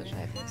not English.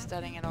 I've been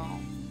studying it all.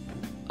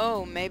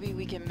 Oh, maybe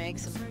we can make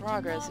some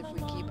progress if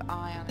we keep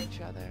eye on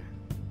each other.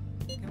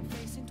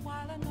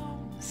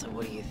 So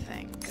what do you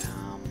think?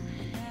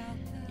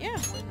 Yeah,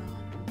 why not?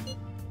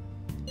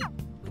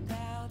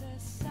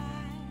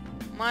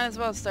 Might as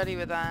well study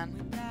with that.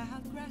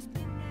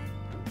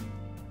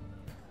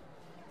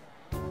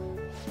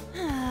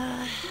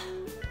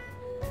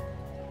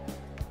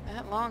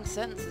 That long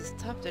sentence is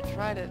tough to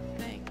try to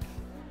think.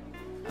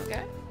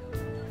 Okay.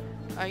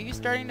 Are you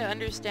starting to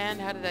understand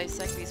how to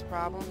dissect these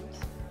problems?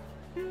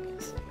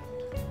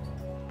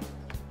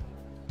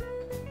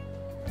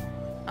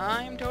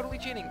 I'm totally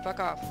cheating. Fuck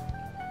off.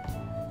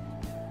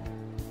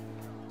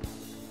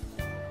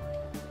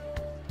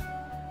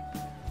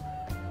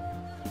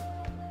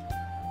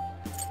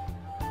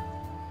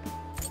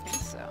 I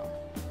think so.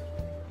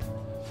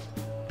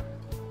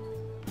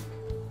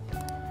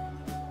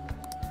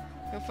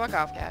 Go fuck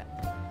off, cat.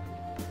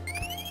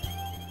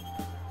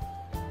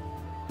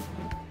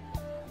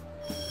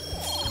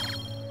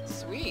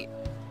 Sweet.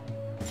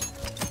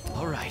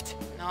 Alright.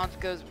 Knowledge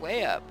goes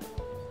way up.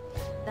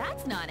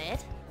 That's not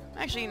it.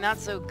 I'm actually not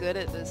so good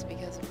at this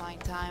because of my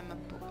time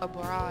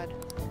abroad.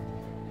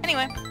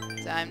 Anyway,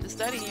 time to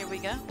study. Here we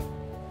go.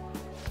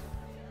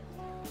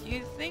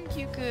 You think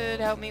you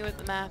could help me with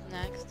the math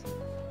next?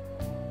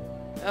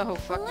 Oh,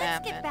 fuck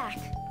math. Let's get back.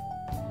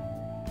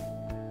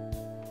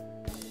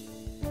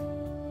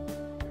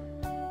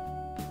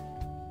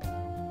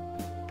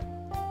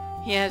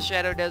 Yeah,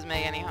 Shadow does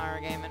make any horror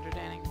game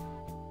entertaining.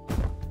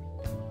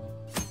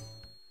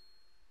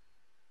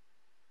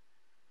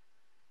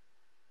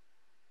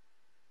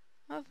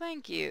 Well,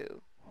 thank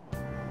you.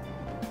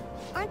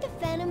 Aren't the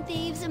Phantom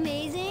Thieves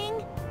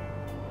amazing?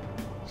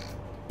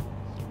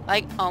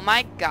 Like, oh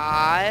my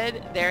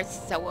god, they're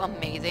so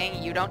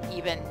amazing, you don't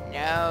even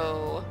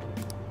know.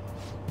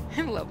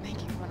 I love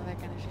making fun of that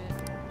kind of shit.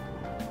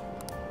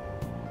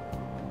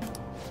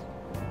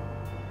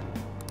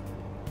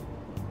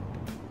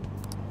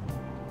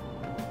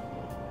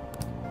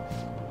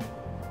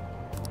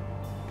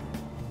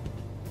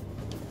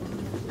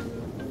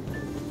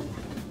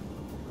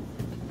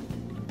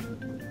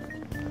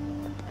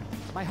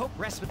 My hope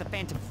rests with the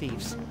Phantom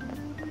Thieves.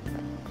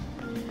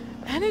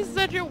 That is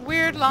such a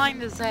weird line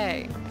to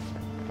say.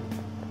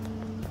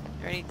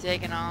 Already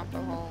taken off the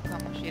whole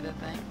Kamoshida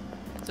thing.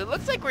 So it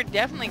looks like we're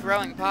definitely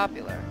growing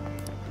popular.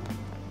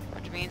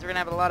 Which means we're gonna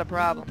have a lot of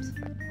problems.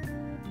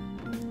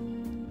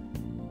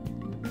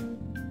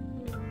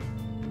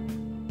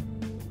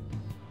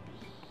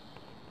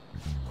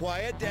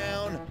 Quiet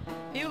down.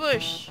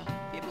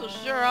 People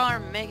sure are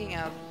making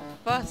a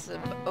fuss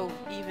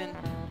even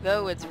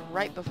though it's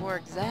right before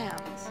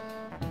exams.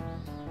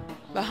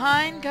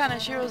 Behind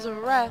Kanashiro's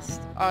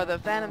arrest are the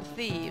Phantom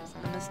Thieves,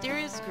 the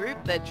mysterious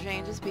group that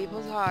changes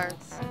people's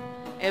hearts.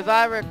 If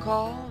I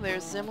recall,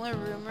 there's similar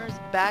rumors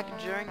back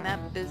during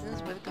that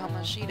business with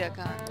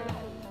Kamoshida-kun.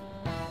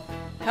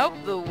 Help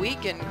the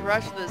weak and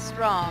crush the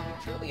strong,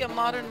 truly a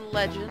modern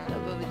legend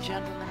of the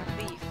gentleman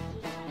thief.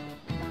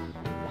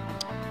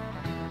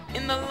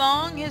 In the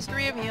long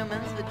history of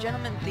humans, the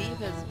gentleman thief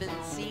has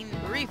been seen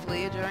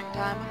briefly during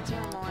time of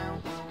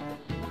turmoil.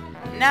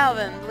 Now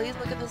then, please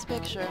look at this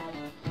picture.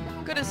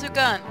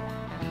 Kurusu-kun.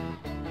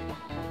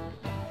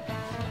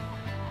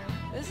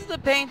 This is a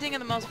painting of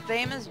the most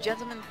famous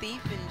gentleman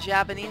thief in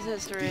Japanese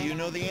history. Do you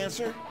know the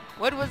answer?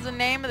 What was the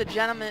name of the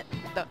gentleman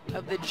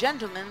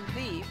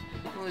thief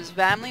whose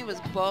family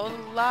was boiled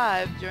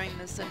alive during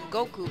the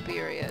Sengoku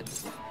period?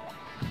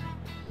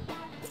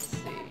 Let's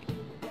see.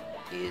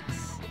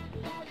 It's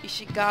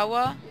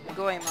Ishikawa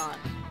Goemon.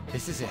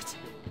 This is it.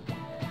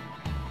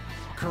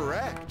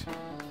 Correct.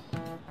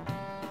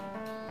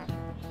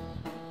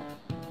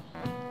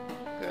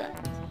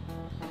 Correct.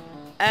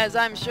 As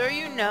I'm sure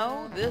you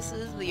know, this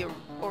is the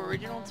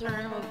original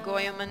term of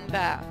Goemon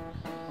bath,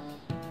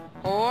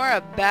 or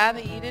a bath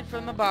heated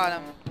from the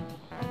bottom.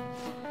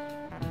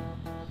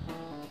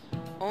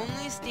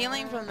 Only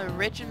stealing from the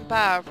rich and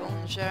powerful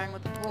and sharing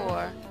with the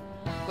poor.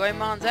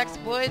 Goemon's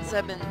exploits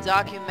have been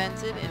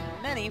documented in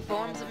many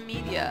forms of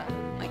media,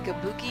 like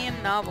kabuki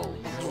and novels.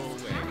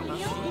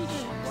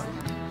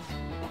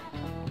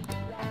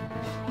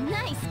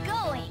 Nice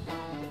going!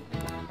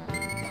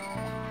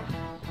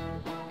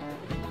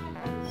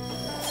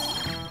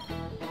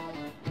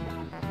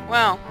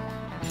 Well,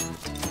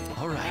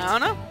 all right. I don't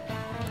know.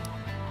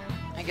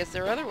 I guess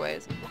there are other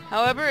ways.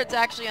 However, it's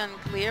actually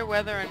unclear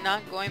whether or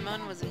not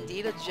Goemon was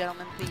indeed a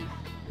gentleman thief.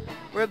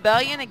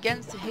 Rebellion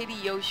against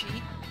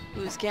Hideyoshi,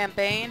 whose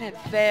campaign had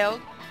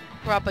failed,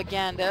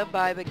 propaganda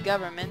by the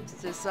government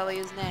to sully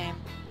his name.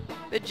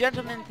 The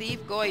gentleman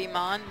thief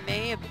Goemon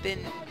may have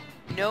been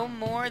no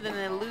more than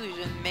an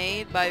illusion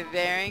made by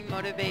varying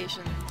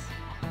motivations.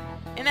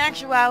 In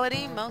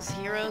actuality, most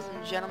heroes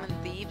and gentlemen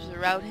thieves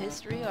throughout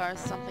history are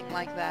something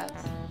like that.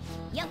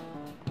 Yep.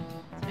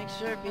 To make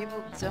sure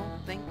people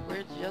don't think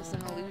we're just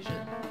an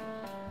illusion.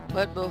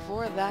 But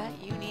before that,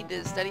 you need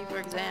to study for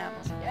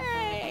exams.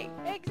 Yay!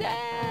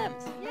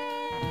 Exams!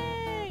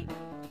 Yay!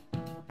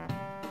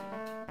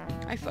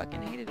 I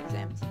fucking hated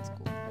exams in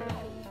school.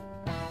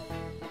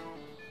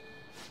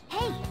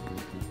 Hey!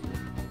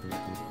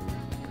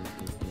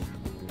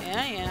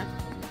 Yeah.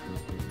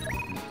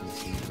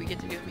 Do we get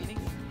to do a meeting?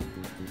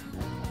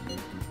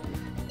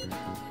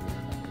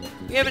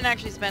 We haven't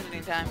actually spent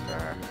any time for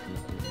her.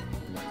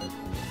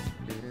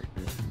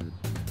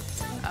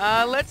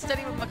 Let's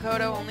study with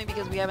Makoto only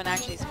because we haven't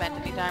actually spent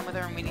any time with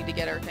her and we need to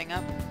get her thing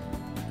up.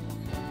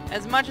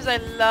 As much as I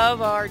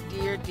love our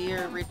dear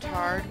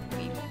retard,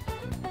 we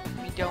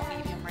don't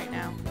need him right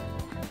now.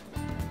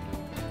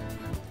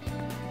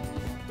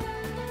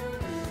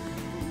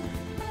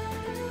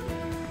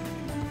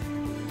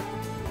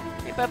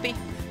 Hey, puppy.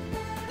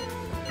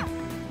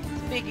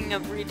 Speaking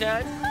of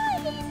retard,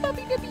 hi,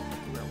 puppy dippy.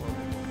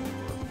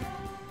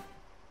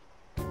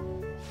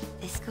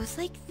 This goes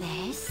like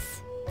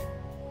this.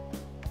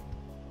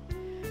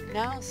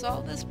 Now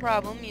solve this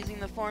problem using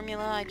the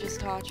formula I just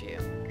taught you.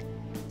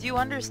 Do you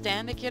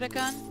understand,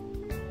 Akira-kun?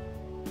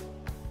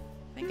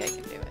 I think I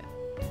can do it.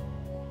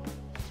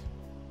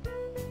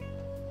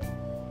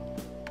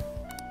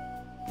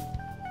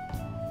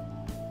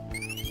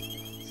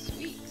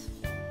 Sweet.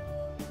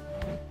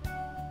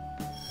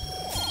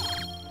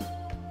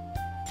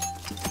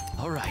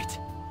 All right.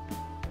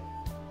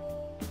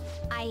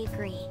 I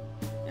agree.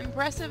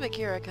 Impressive,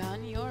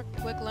 Akira-kun. You're a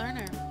quick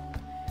learner.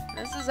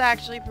 This is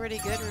actually a pretty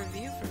good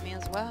review for me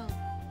as well.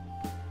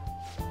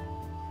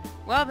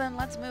 Well then,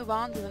 let's move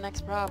on to the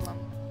next problem.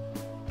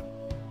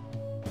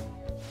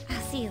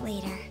 I'll see you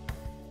later.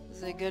 This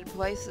is a good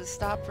place to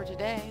stop for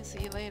today.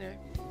 See you later.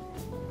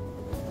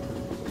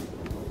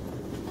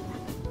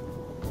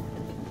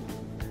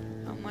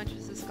 How much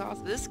does this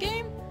cost? This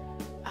game?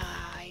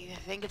 I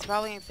think it's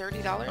probably $30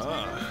 maybe?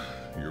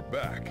 Ah, you're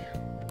back.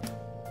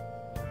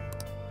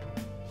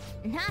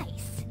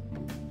 Nice.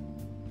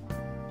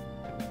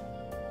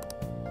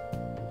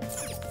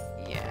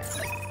 Yeah.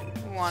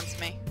 Who wants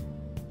me?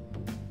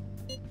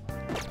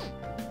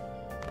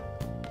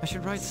 I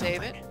should write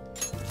Save something. it.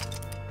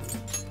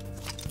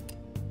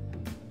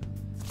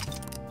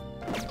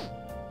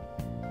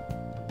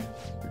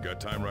 You got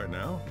time right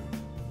now?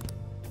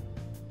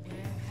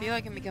 I feel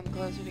I can become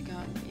closer to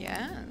God.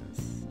 Yes.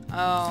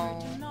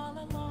 Oh.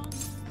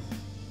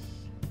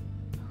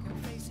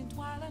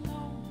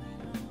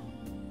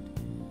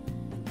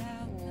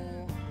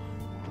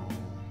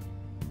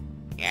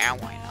 Yeah,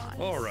 why not?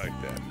 All right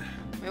then.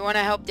 We want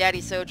to help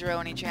Daddy Sojiro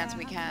any chance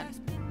we can.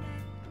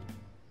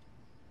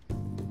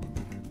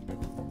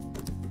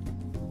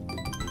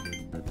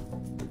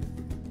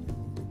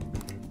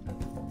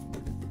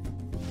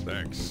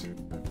 Thanks.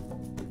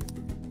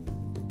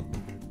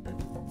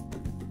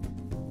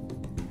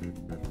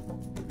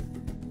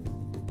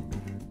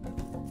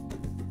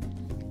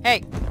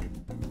 Hey!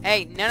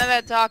 Hey, none of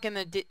that talk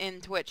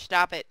in Twitch.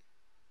 Stop it.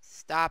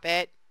 Stop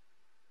it.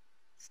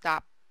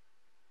 Stop.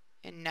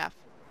 Enough.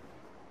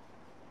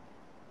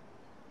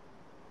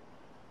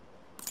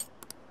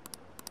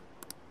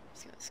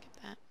 Just gonna skip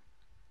that.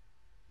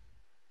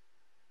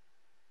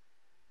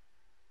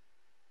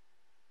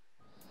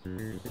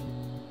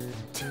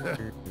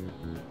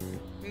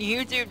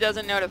 YouTube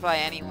doesn't notify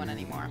anyone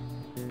anymore.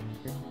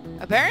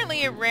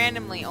 Apparently it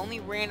only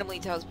randomly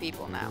tells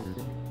people now.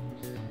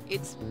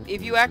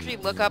 If you actually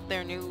look up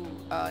their new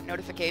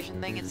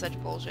notification thing, it's such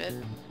bullshit.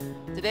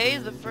 Today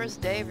is the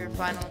first day of your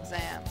final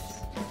exams.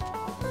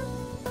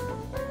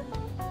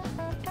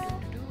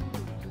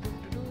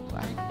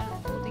 I'm not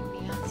holding the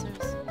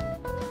answers.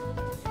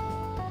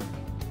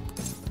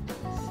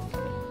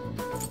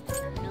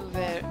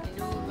 Nouveau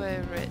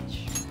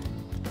rich.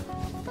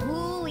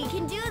 Ooh, we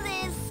can do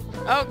this.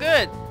 Oh,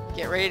 good.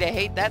 Get ready to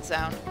hate that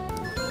sound.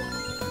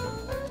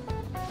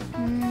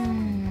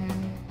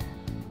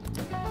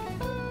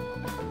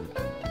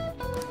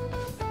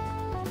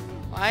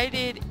 Why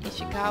did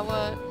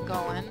Ishikawa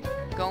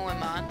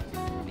Goemon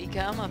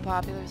become a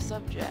popular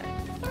subject?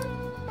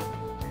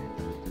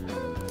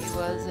 He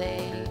was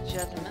a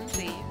gentleman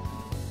thief.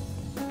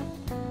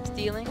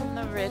 Stealing from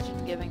the rich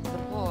and giving to the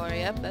poor.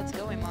 Yep, that's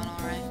Goemon,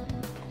 alright.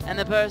 And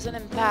the person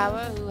in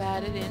power who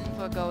had it in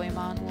for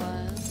Goemon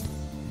was...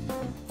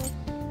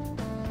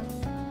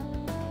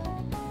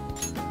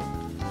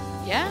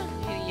 Yeah,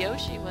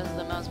 Hideyoshi was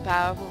the most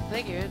powerful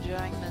figure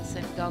during the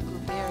Sengoku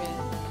period.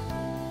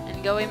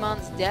 And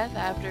Goemon's death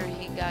after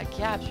he got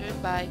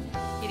captured by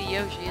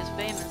Hideyoshi is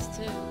famous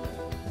too.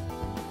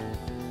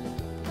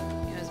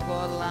 He was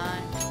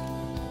borderline.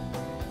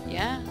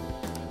 Yeah.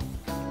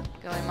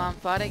 Goemon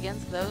fought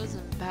against those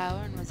in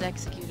power and was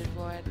executed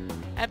for it.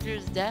 After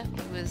his death,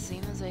 he was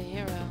seen as a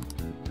hero.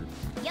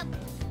 Yep.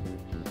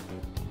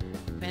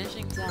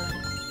 Finishing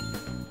time.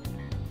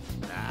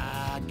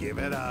 Ah, give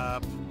it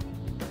up.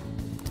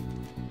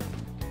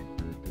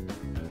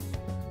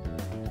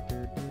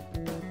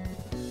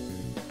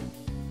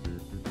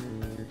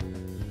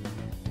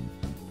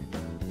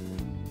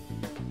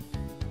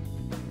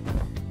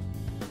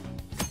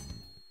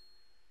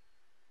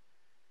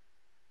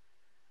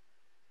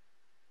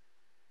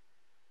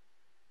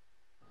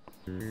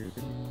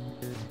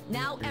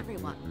 Now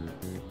everyone.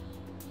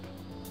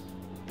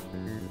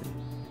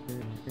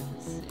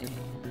 Let's see.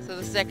 So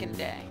the second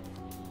day.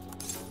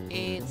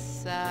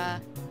 It's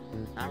not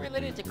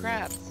related to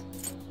crabs.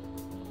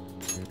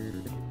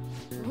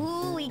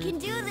 Ooh, we can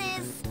do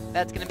this.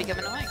 That's gonna become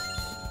annoying.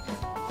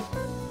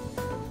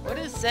 What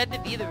is said to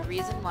be the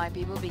reason why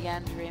people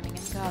began dreaming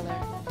in color?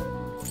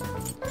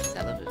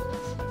 Television.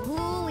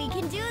 Ooh, we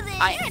can do this.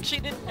 I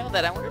actually didn't know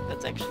that. I wonder if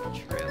that's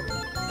actually true.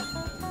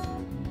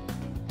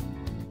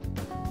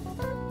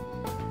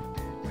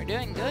 We're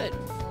doing good.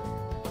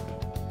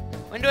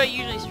 When do I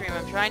usually stream?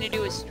 I'm trying to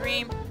do a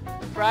stream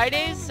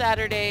Fridays,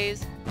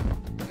 Saturdays,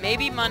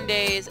 maybe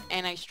Mondays,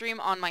 and I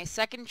stream on my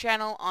second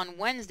channel on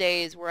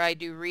Wednesdays where I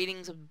do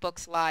readings of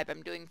books live.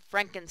 I'm doing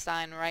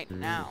Frankenstein right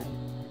now.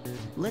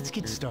 Let's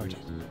get started.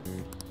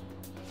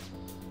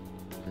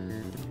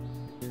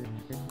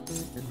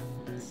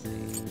 Let's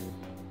see.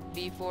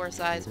 B4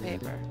 size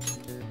paper.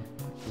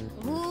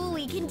 Ooh,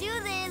 we can do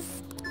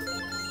this.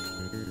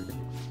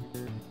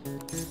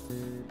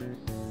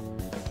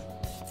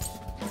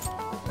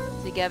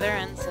 Together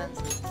and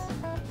senses.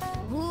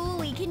 Ooh,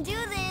 we can do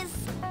this.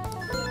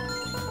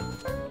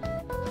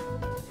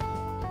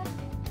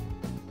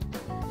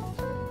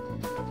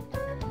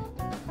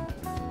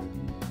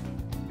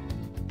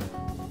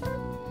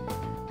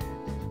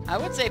 I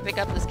would say pick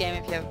up this game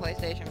if you have a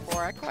PlayStation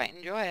 4. I quite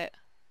enjoy it.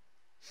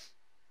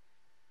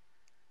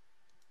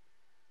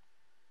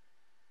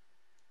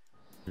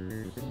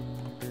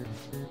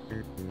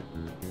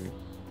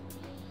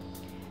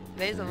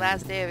 Today's the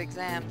last day of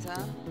exams,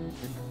 huh?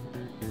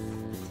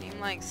 Seemed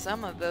like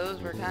some of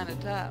those were kind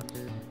of tough.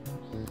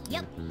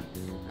 Yep.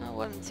 Oh, it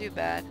wasn't too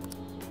bad.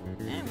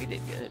 And we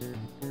did good.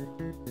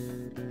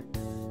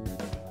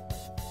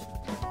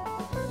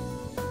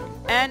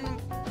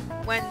 And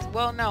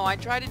well, no, I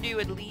try to do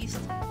at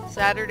least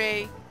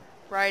Saturday,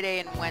 Friday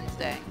and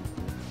Wednesday.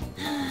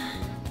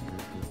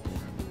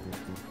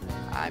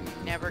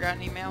 I've never got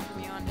an email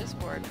from you on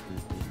Discord.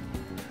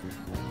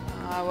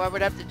 Well, I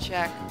would have to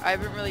check. I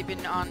haven't really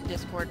been on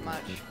Discord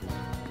much.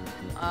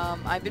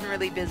 I've been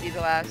really busy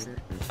the last,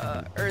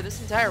 or this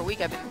entire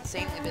week I've been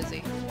insanely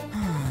busy.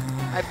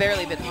 I've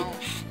barely been home.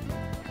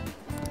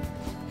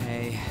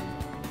 Hey.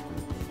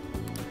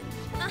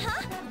 Uh-huh.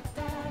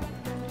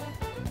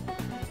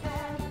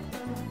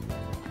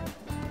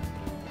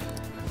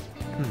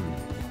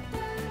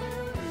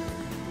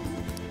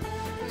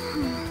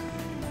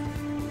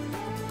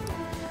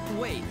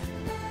 Wait.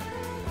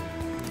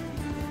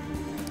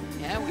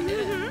 Yeah, we did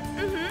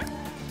it.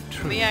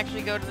 Can we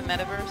actually go to the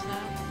metaverse now?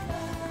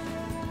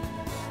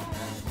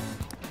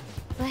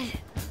 But...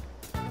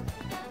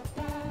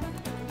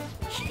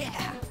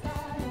 Yeah.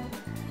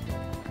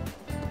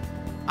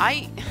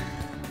 I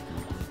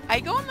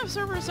go on the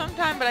server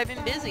sometime, but I've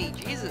been busy.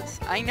 Jesus.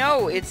 I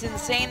know, it's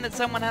insane that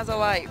someone has a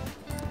life.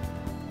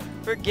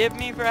 Forgive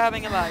me for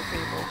having a life,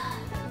 people.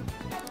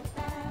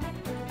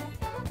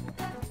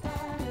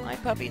 My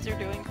puppies are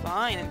doing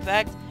fine. In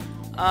fact,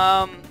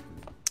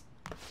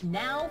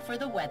 now for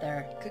the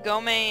weather.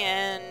 Kagome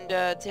and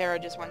Tara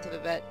just went to the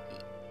vet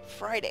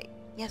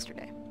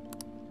yesterday.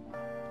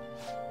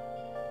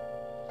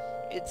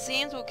 It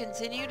seems we'll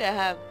continue to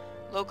have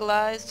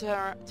localized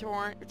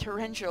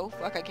torrential,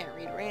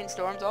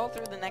 rainstorms all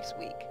through the next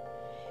week.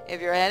 If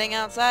you're heading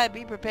outside,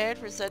 be prepared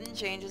for sudden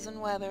changes in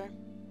weather.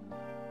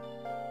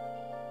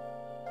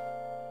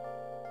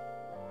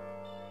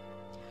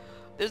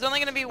 There's only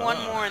going to be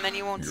one more, and then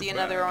you won't see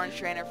another orange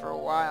trainer for a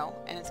while.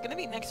 And it's going to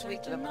be next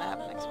week that I'm going to have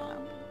the next one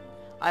up.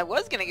 I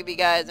was going to give you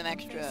guys an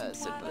extra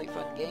Simply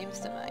Fun Games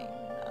tonight.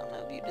 I don't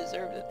know if you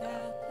deserved it,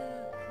 though.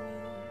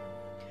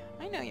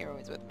 I know you're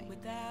always with me.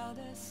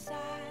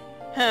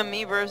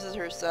 Me versus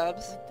her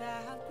subs.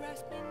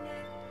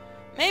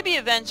 Maybe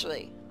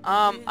eventually.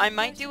 I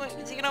might do it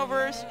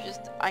Xenoverse,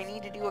 just I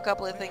need to do a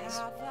couple of things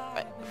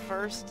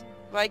first,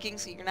 Viking,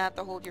 so you're going to have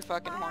to hold your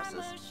fucking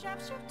horses.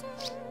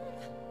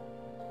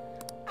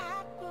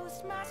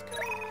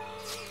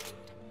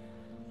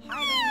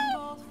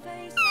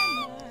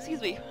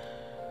 Excuse me.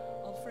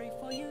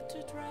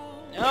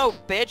 No,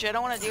 bitch, I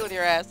don't want to deal with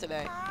your ass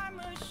today.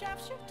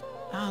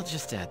 I'll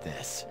just add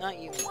this. Not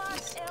you,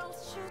 Mickey's.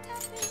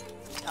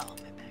 Oh,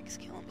 my back's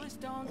killing me.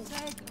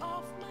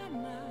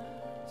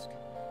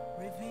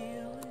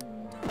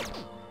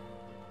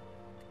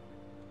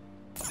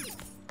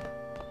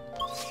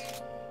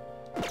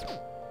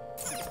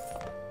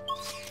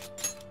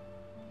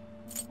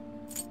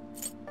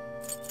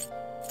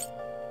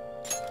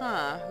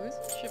 Huh, who's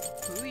in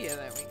Shibuya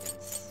that we can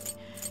see?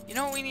 You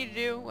know what we need to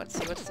do? Let's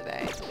see, what's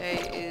today? Today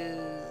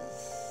is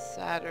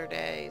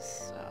Saturday,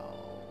 so...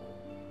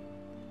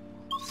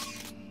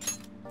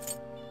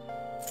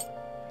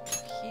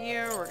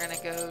 Here, we're gonna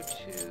go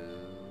to...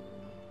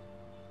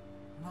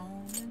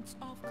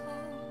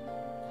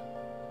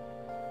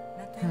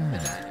 What kind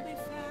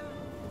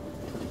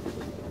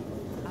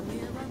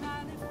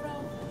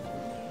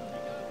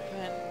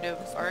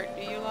of art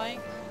do you like?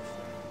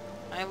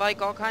 I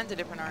like all kinds of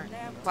different art.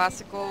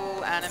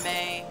 Classical,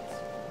 anime,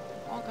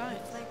 all kinds.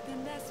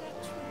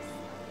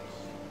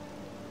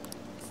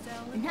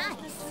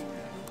 Nice.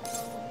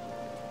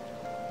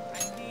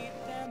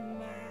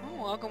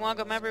 Oh,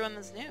 welcome everyone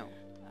that's new.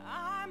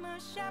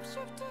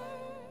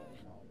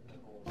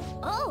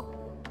 Oh!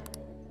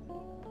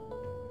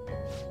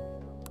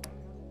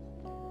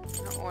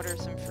 I'm gonna order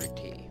some fruit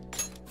tea.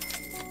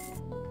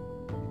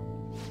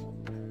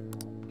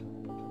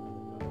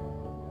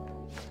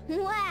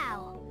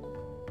 Wow!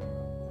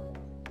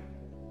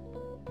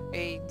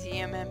 A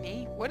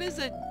DMME? What is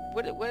a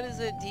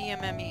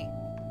DMME?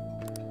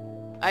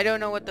 I don't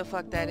know what the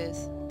fuck that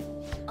is.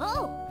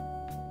 Oh!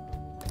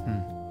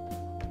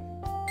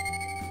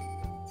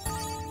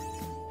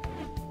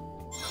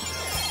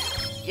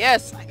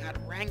 Yes, I got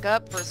rank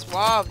up for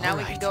Suave. Now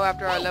we can go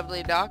after our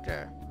lovely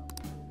doctor.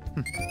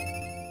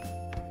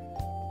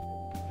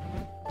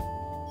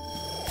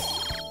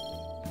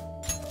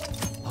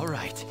 All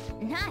right.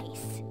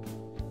 Nice.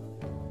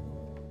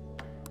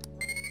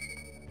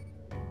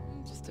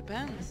 Just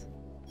depends.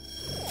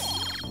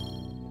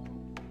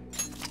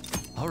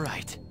 All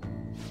right.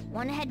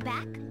 Wanna head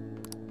back?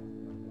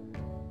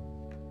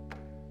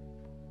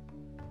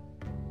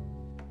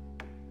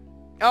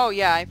 Oh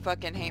yeah, I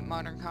fucking hate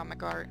modern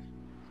comic art.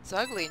 It's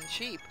ugly and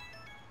cheap.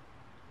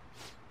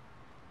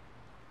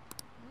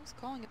 Who's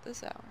calling at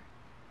this hour?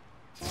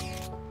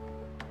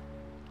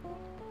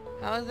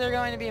 How is there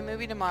going to be a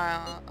movie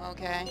tomorrow?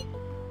 Okay.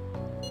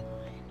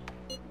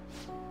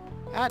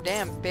 God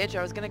damn, bitch,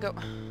 I was gonna go...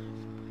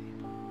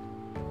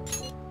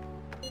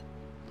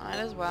 Might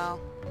as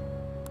well.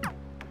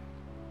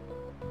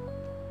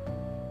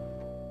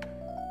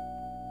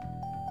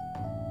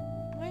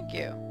 Thank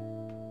you.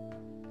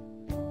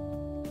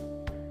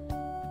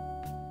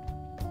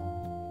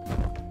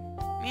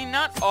 I mean,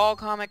 not all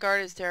comic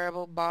art is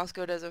terrible.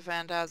 Bosco does a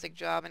fantastic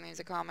job and he's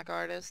a comic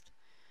artist.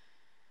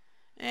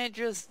 It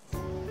just...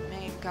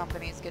 main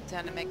companies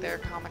tend to make their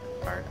comic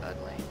art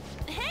ugly.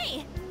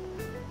 Hey!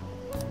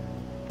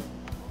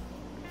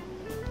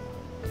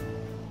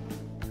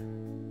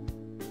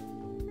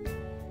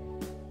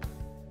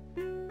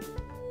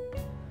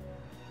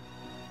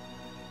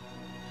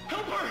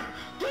 Help her!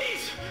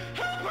 Please!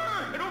 Help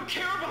her! I don't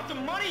care about the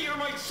money or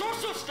my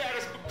social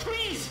status, but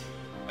please!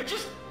 I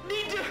just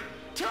need to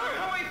tell her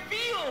how I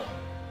feel!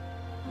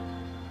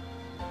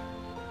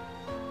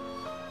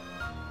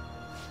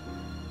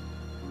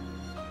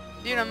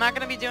 Dude, I'm not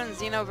gonna be doing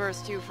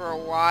Xenoverse 2 for a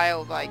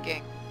while,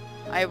 Viking.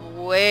 I have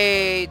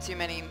way too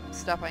many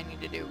stuff I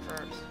need to do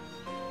first.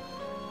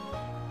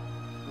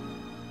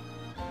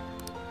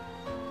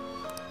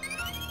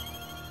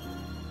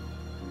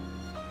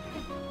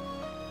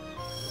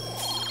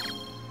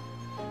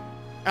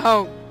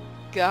 Oh,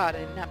 God, I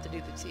didn't have to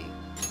do the T.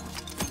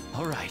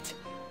 All right.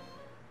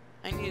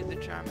 I needed the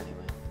charm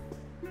anyway.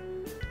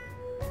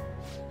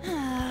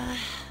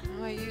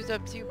 Oh, I used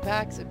up 2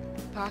 packs of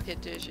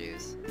pocket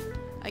tissues.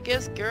 I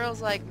guess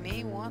girls like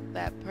me want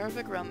that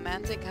perfect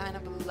romantic kind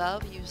of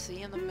love you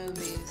see in the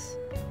movies.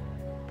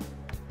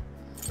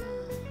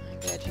 I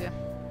get you.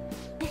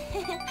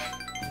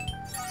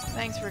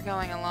 Thanks for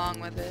going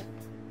along with it.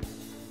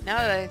 Now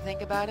that I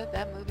think about it,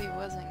 that movie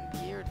wasn't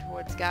geared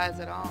towards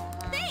guys at all,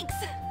 huh? Thanks!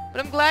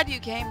 But I'm glad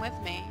you came with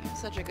me. You're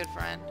such a good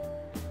friend.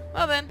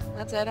 Well then,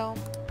 let's head home.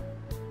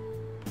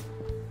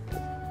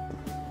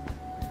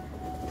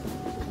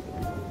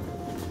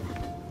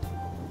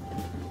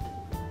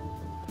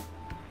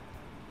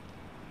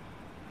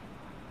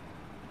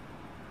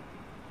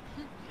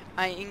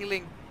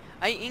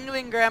 I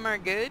England grammar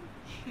good?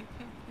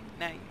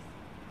 Nice.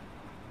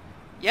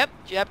 Yep,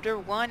 chapter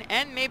 1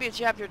 and maybe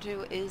chapter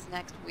 2 is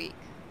next week.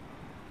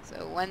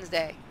 So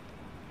Wednesday.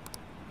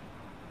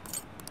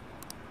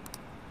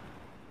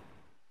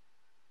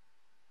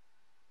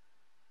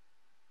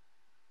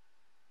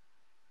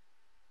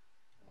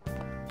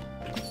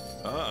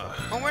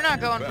 Well, we're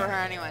not going for her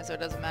anyway, so it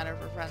doesn't matter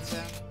if we're friends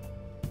soon.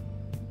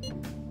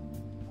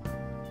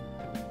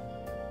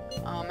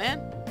 Oh man.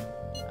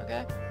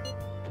 Okay.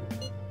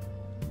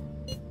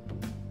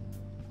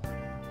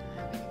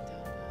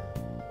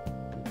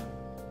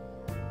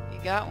 You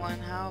got one.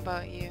 How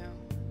about you?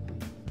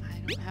 I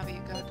don't have a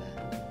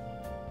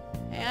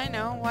yukata. Hey, I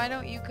know. Why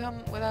don't you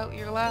come without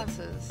your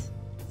glasses?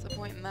 What's the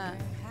point in that?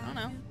 I don't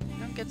know. You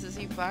don't get to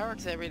see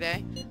fireworks every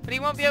day, but he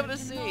won't be able to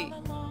see.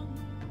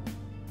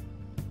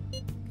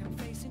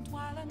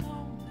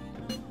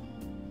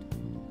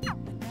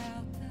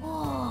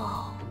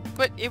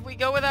 But if we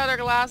go without our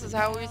glasses,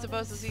 how are we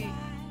supposed to see?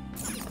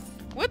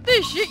 What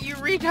the shit, you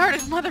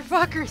retarded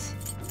motherfuckers?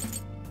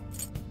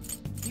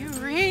 You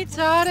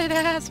retarded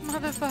ass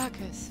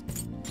motherfuckers.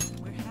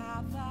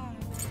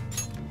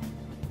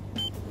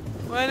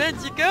 Why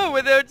don't you go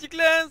without your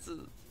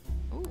glasses?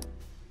 Ooh.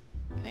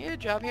 Can I get a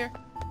job here?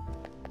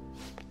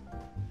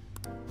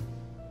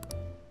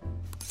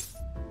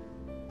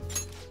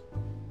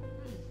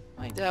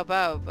 Might help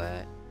out,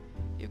 but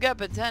you've got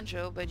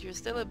potential, but you're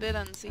still a bit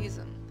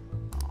unseasoned.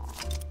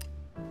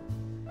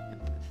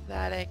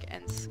 Empathetic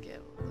and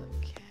skilled.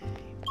 Okay.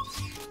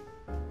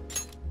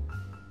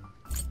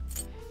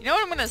 You know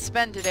what I'm gonna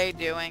spend today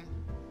doing?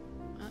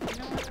 You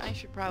know what? I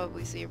should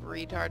probably see if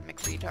Retard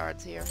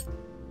McRetard's here.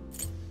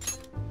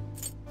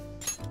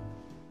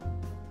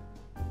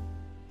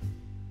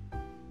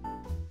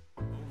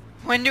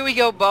 When do we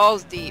go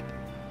balls deep?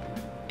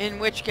 In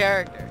which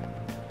character?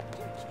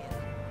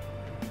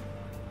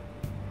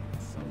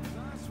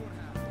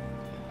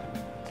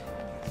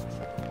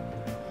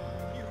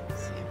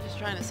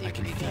 Trying to see if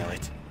he feel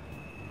it.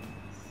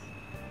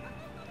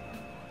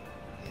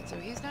 Okay, so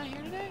he's not here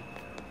today?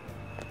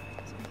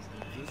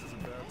 This is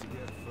about to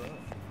get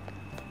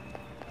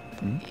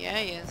fun. Yeah,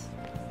 he is.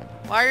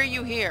 Why are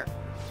you here?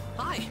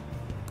 Hi.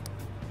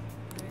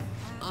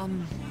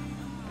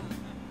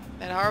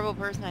 That horrible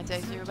person I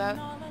texted you about?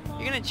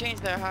 You're gonna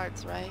change their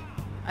hearts, right?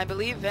 I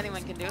believe if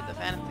anyone can do it, the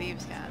Phantom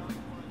Thieves can.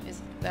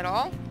 Is that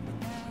all?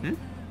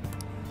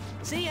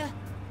 See ya.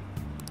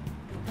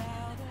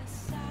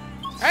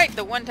 Alright,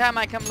 the one time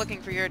I come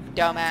looking for your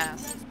dumb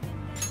ass.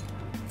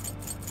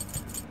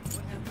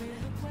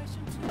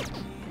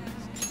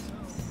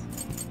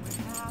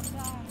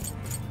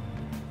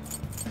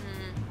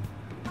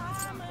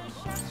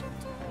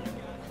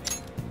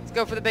 Let's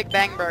go for the Big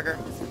Bang Burger.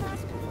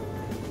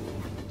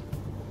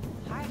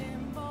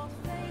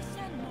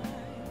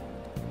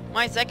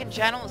 My second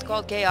channel is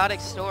called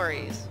Chaotic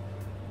Stories.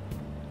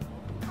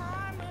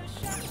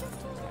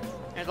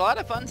 There's a lot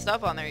of fun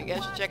stuff on there. You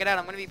guys should check it out.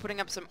 I'm going to be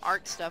putting up some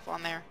art stuff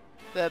on there.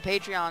 The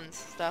Patreon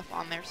stuff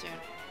on there soon.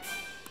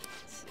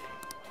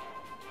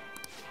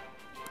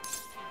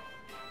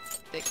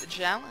 Take the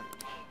challenge.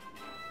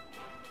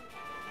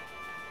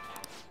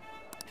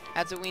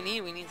 That's what we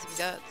need. We need some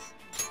guts.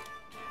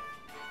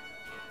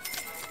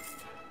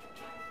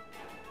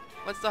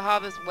 What's the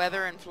hottest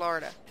weather in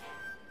Florida?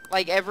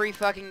 Like every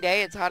fucking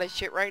day it's hot as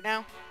shit right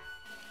now?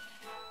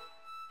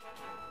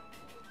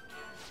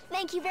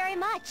 Thank you very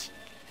much.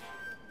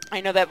 I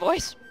know that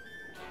voice.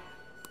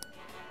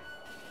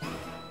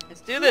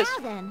 Let's do this.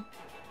 Now then.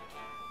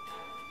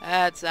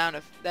 That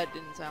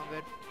didn't sound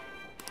good.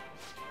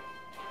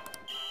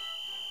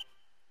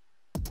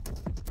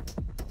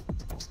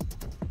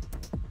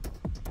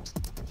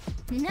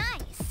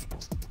 Nice!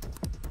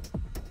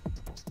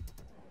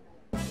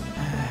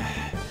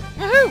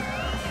 Woohoo!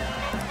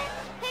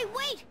 Hey,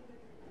 wait!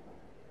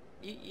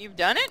 You've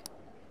done it?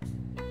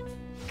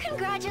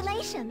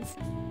 Congratulations!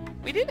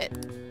 We did it.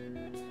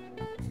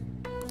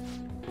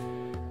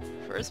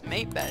 First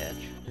mate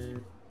badge.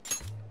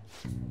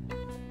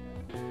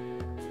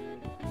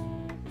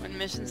 One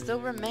mission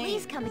still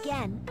remains. Please come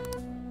again.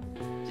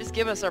 Just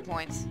give us our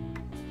points.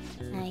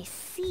 I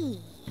see.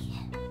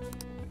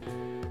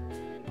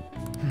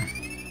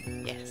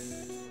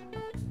 Yes.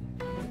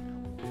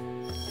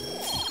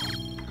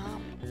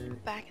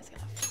 Back is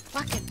gonna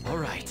fucking. All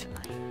right.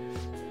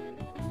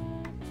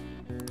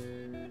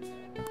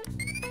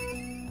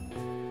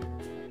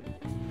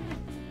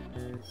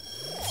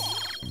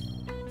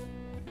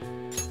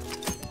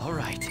 All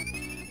right.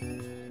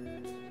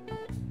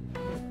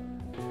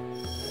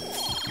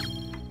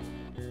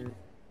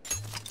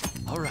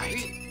 All right.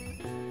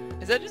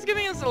 Is that just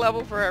giving us a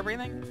level for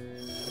everything?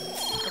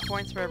 Or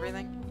points for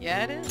everything?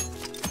 Yeah, it is.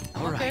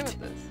 I'm All okay right. with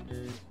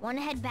this.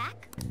 Wanna head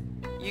back?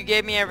 You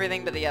gave me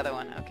everything but the other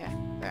one. Okay,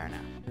 fair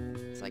enough.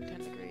 It's like 10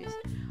 degrees.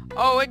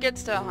 Oh, it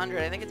gets to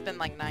 100. I think it's been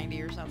like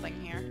 90 or something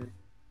here.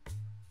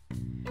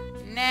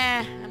 Nah,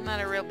 I'm not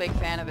a real big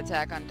fan of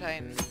Attack on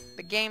Titan.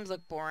 The games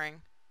look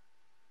boring.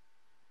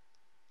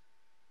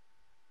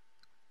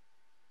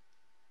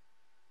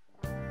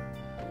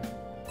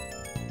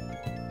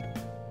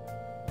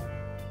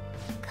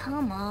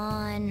 Come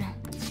on.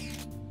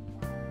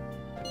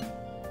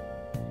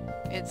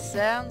 It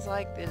sounds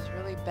like this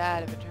really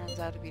bad if it turns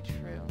out to be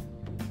true.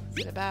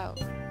 What's it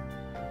about?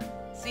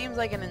 Seems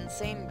like an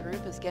insane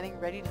group is getting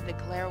ready to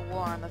declare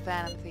war on the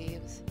Phantom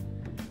Thieves.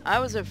 I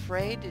was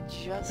afraid to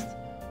just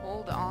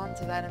hold on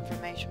to that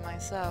information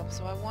myself,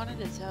 so I wanted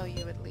to tell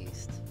you at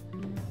least.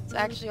 It's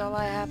actually all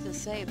I have to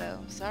say, though.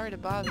 Sorry to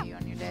bother you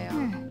on your day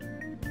off.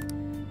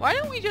 Why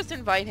don't we just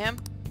invite him?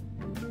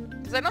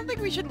 Because I don't think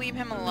we should leave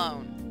him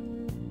alone.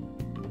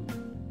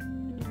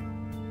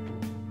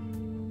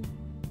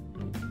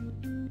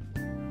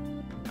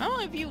 I don't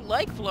know if you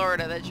like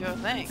Florida, that's your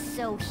thing. It's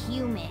so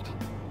humid.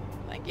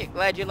 Thank you.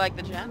 Glad you like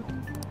the chat.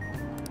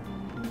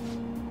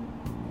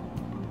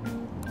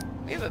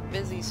 We have a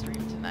busy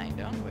stream tonight,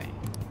 don't we?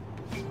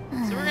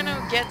 So we're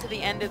gonna get to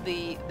the end of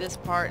this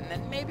part, and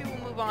then maybe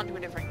we'll move on to a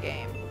different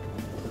game.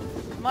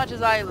 As much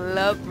as I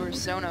love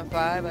Persona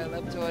 5, I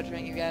love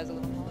torturing you guys a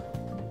little more.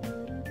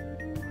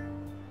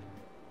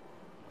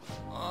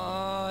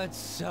 Oh, it's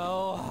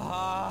so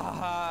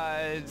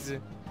hot.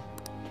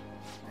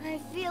 I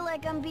feel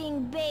like I'm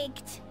being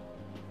baked.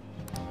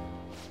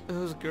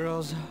 Those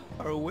girls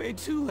are way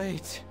too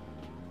late.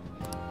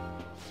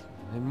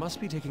 It must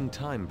be taking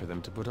time for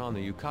them to put on the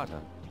yukata.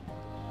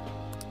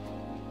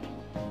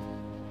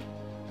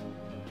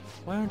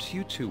 Why aren't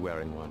you two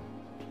wearing one?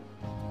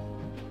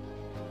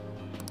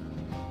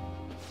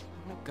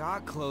 I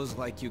got clothes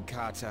like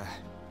yukata.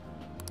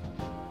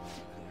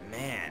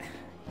 Man,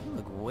 you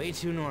look way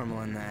too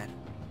normal in that.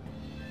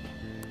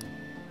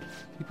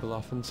 People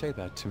often say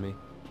that to me.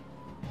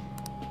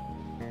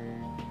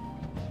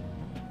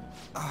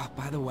 Oh,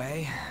 by the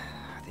way,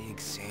 the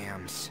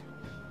exams.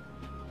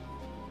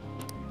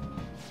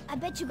 I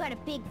bet you got a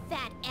big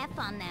fat F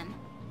on them.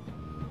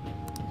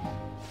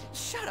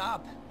 Shut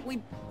up!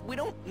 We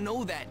don't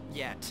know that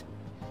yet.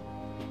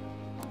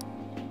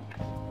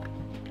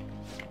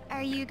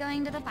 Are you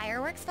going to the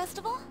fireworks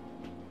festival?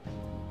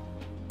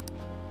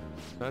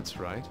 That's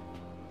right.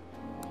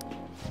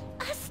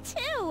 Us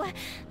too!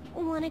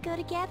 Wanna go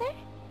together?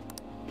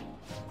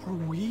 Are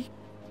we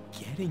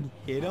getting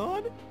hit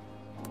on?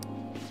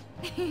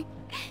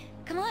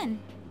 Come on,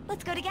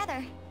 let's go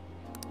together.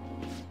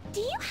 Do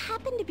you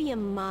happen to be a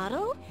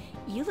model?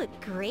 You look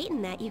great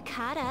in that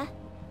yukata.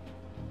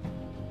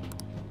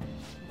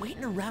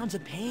 Waiting around's a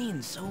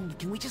pain, so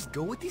can we just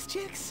go with these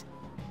chicks?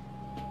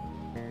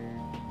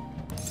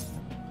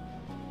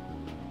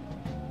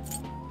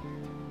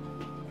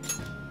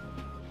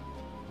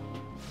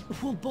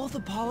 We'll both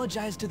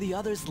apologize to the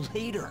others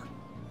later.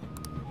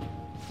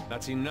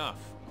 That's enough.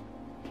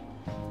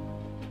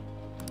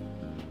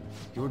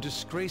 You're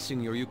disgracing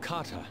your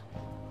yukata.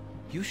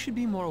 You should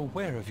be more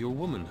aware of your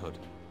womanhood.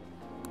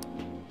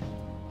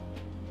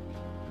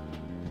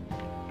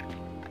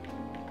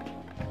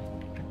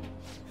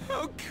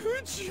 How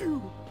could you?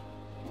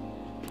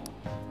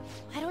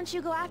 Why don't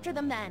you go after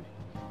them then?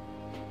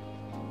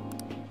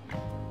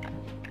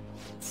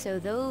 So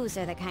those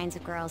are the kinds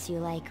of girls you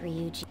like,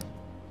 Ryuji.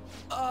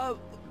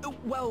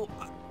 Well,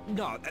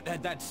 no,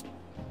 that's...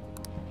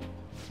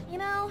 You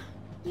know,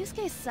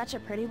 Yusuke's such a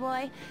pretty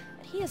boy,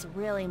 but he is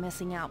really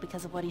missing out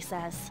because of what he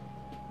says.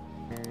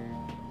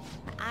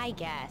 I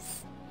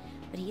guess.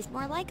 But he's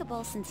more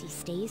likable since he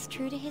stays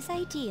true to his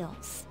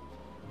ideals.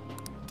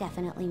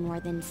 Definitely more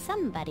than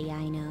somebody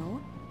I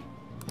know.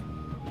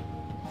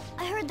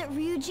 I heard that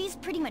Ryuji's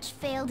pretty much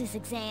failed his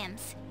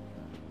exams.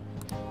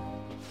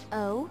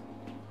 Oh?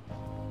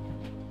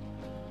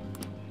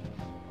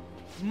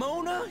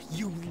 Mona,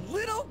 you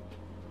little...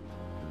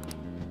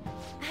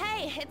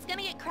 Hey, it's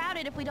gonna get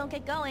crowded if we don't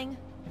get going.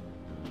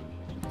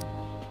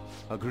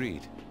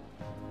 Agreed.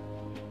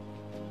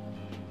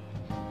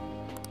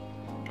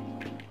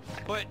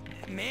 But,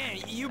 man,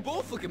 you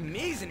both look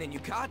amazing in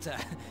yukata.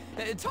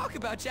 Talk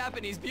about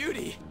Japanese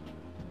beauty.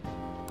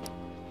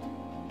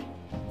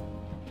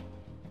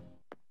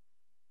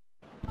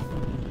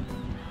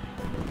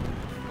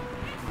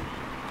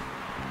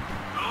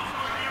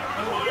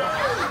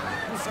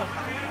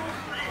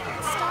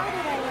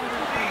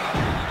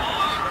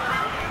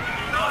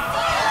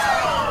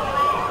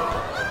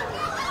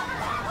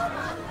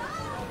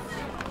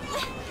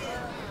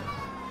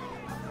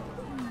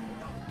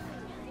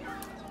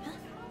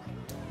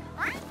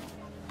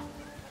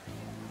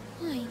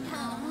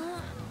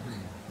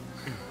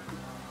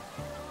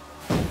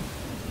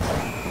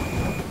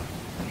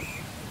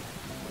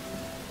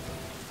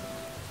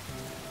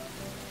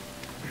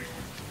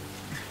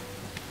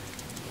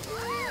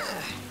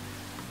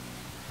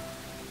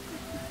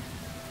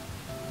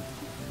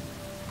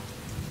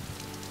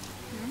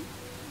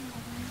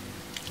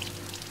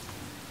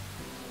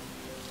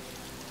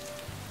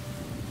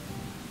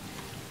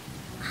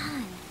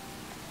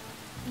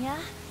 Yeah?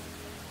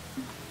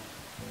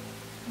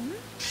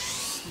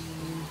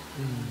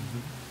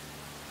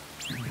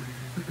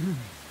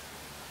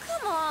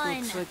 Come on!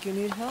 Looks like you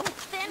need help.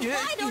 Then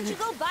why don't you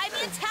go buy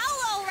me a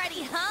towel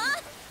already, huh?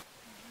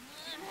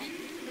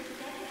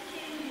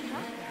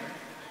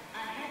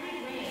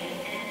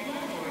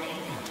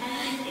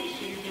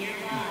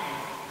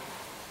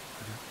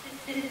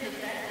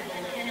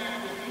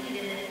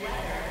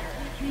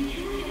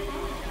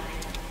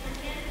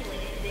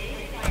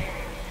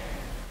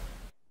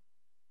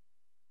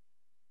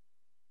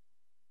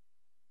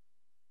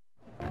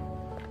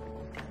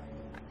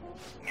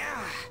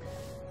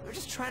 We're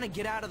just trying to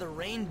get out of the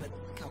rain, but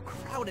look how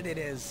crowded it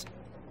is.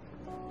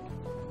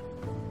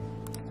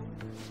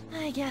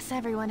 I guess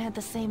everyone had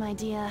the same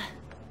idea.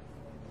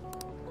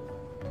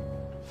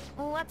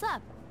 What's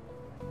up?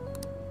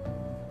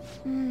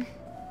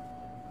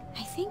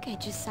 I think I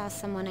just saw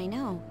someone I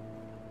know.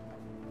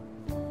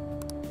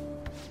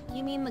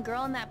 You mean the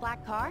girl in that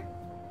black car?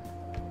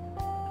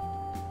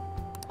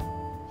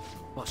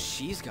 Well,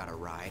 she's got a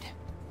ride.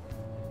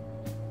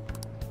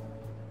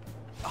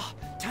 Oh,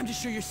 time to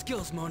show your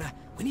skills, Mona.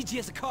 We need you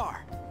as a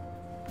car.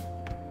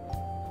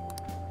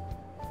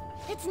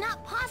 It's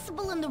not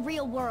possible in the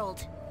real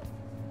world.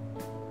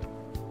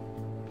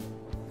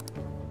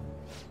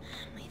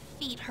 My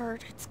feet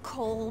hurt, it's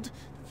cold,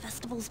 the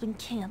festival's been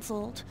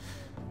canceled.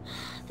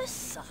 This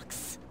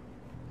sucks.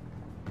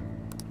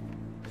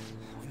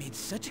 We made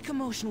such a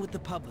commotion with the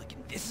public,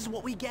 and this is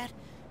what we get?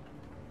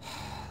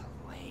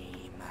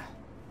 Lame.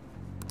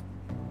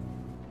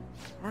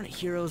 Aren't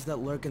heroes that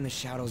lurk in the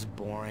shadows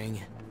boring?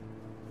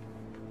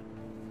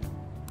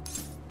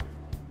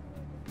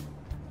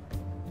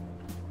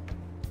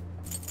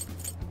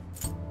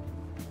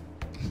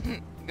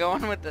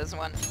 Going with this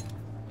one.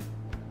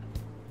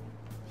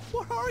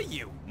 What are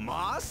you,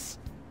 Moss?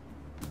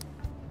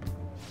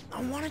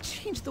 I want to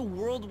change the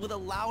world with a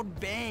loud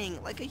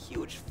bang, like a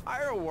huge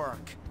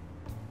firework.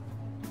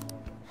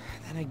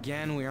 Then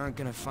again, we aren't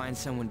gonna find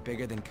someone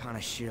bigger than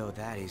Kanashiro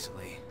that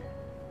easily.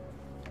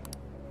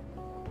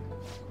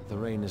 The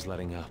rain is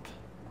letting up.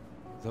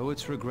 Though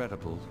it's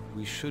regrettable,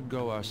 we should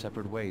go our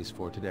separate ways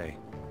for today.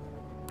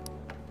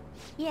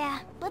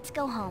 Yeah, let's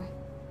go home.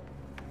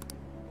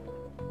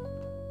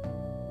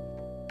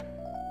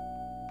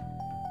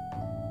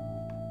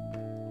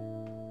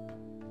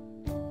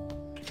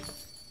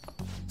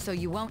 So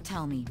you won't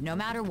tell me, no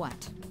matter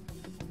what.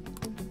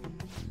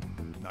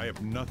 I have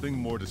nothing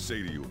more to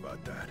say to you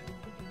about that.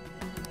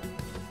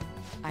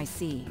 I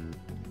see.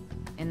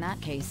 In that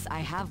case,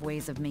 I have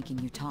ways of making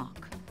you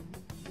talk.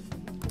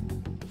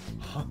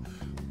 Huh?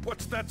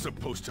 What's that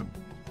supposed to...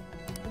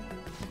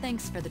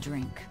 Thanks for the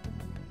drink.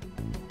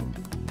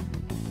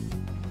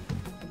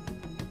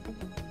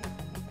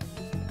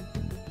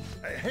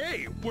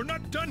 Hey, we're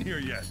not done here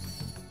yet!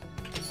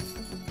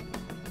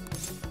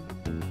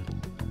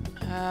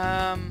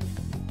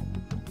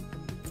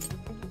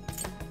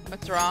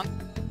 What's wrong?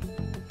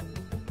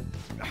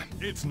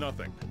 It's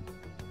nothing.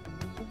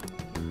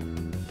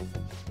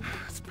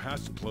 It's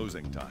past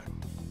closing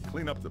time.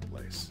 Clean up the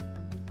place.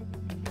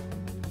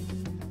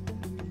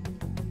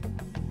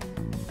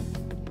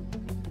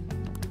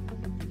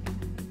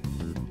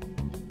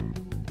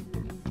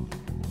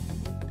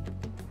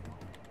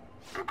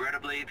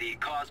 Regrettably, the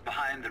cause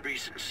behind the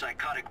recent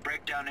psychotic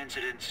breakdown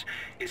incidents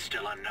is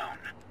still unknown.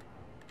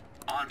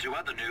 On to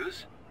other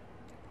news.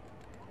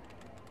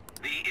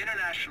 The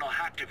international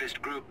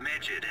hacktivist group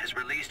Megid has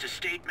released a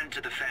statement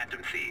to the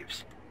Phantom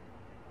Thieves.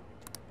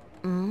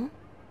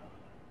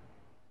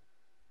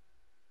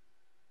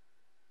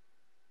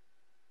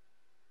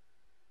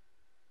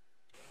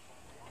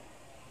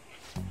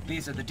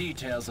 These are the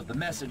details of the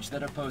message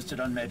that are posted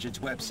on Megid's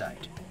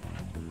website.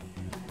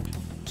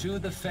 To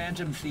the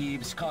Phantom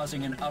Thieves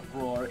causing an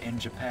uproar in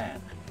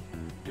Japan.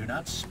 Do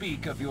not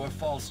speak of your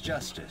false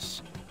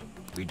justice.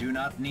 We do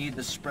not need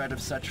the spread of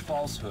such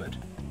falsehood.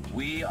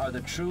 We are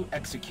the true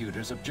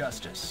executors of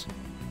justice.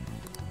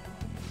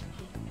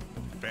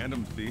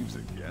 Phantom thieves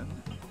again?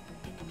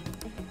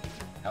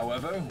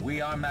 However,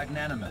 we are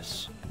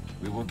magnanimous.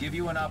 We will give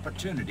you an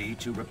opportunity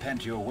to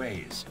repent your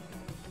ways.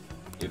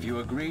 If you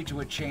agree to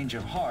a change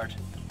of heart,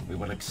 we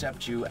will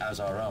accept you as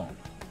our own.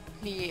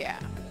 Yeah.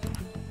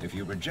 If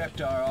you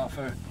reject our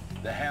offer,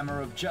 the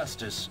hammer of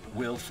justice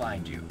will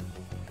find you.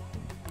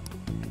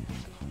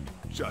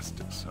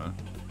 Justice, huh?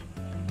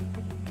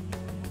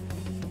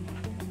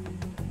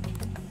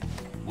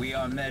 We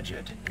are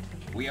Medjed.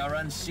 We are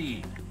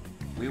unseen.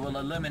 We will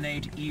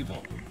eliminate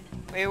evil.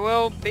 We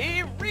will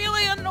be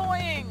really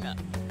annoying!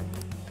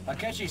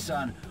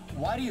 Akechi-san,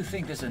 why do you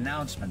think this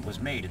announcement was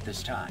made at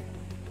this time?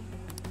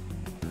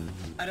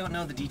 I don't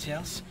know the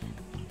details,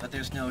 but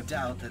there's no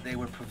doubt that they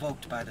were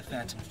provoked by the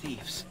Phantom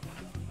Thieves.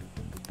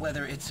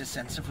 Whether it's a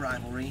sense of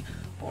rivalry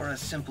or a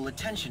simple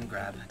attention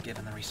grab,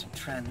 given the recent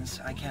trends,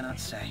 I cannot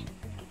say.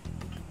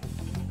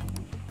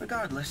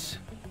 Regardless,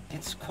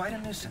 it's quite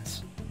a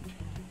nuisance.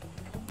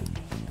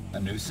 A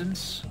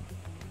nuisance?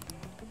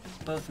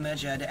 Both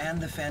Medjed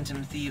and the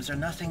Phantom Thieves are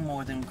nothing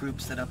more than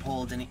groups that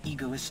uphold an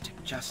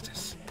egoistic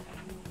justice.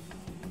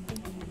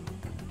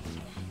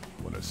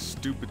 What a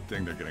stupid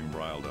thing they're getting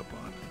riled up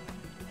on.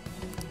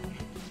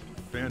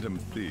 Phantom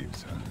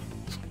Thieves, huh?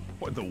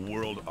 What in the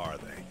world are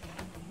they?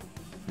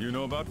 You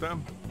know about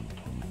them?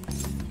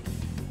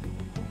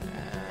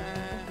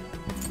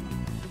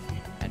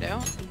 I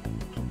don't.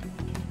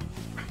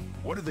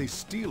 What are they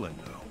stealing,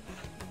 though?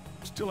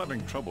 Still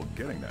having trouble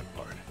getting that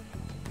part.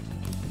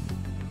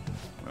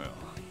 Well,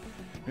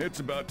 it's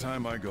about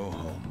time I go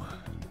home.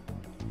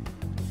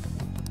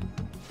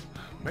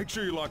 Make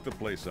sure you lock the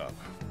place up.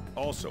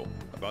 Also,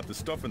 about the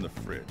stuff in the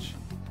fridge.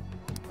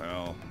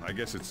 Well, I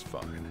guess it's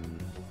fine.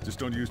 Just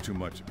don't use too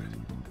much of it.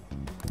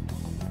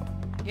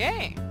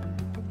 Yay!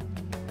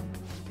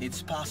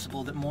 It's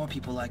possible that more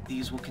people like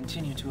these will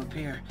continue to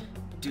appear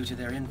due to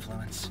their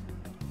influence.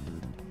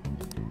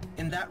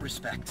 In that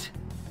respect,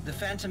 the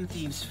Phantom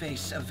Thieves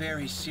face a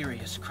very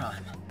serious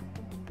crime.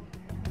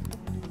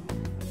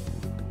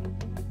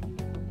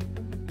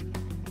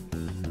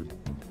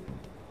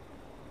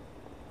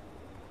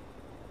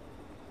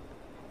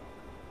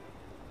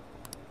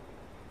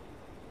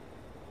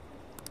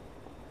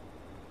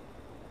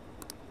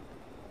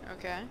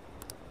 Okay.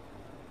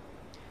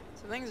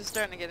 So things are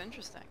starting to get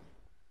interesting.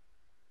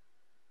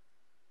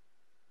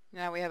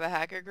 Now we have a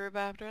hacker group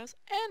after us,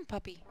 and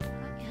Puppy.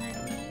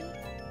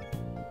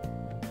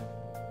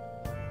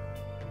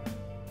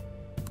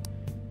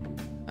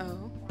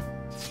 Oh.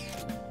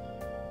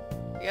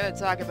 We gotta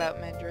talk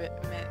about Medjed.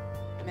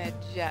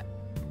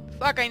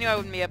 Fuck, I knew I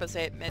wouldn't be able to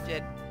say it,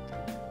 Medjed.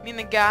 I mean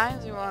the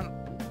guys who want...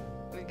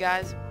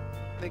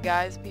 The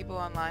guys people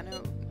online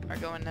who are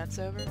going nuts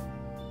over?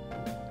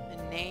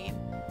 The name?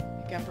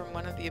 They come from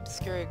one of the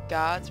obscure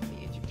gods from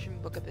the Egyptian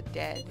Book of the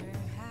Dead.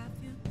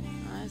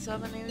 I saw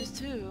the news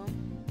too.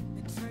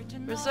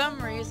 For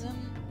some reason,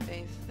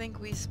 they think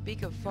we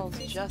speak of false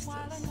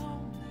justice.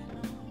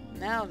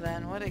 Now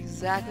then, what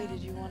exactly did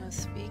you want to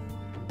speak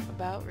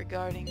about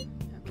regarding...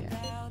 Okay.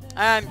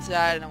 I'm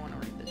tired, I don't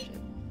want to read this shit.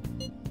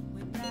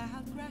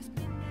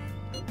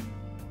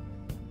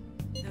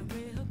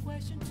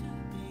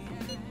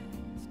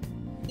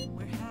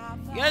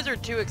 You guys are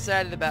too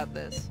excited about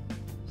this.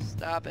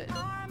 Stop it.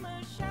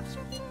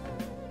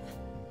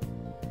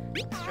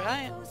 Let's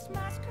try it.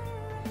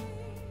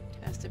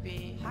 It has to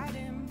be...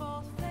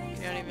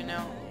 You don't even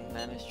know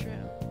that is true.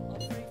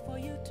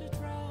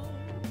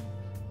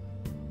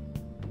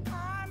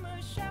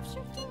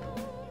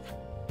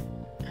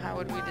 How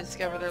would we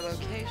discover their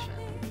location?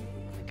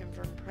 The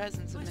confirmed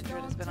presence of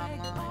Medjed has been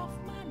online.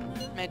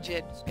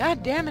 Medjed.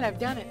 God damn it, I've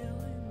done it!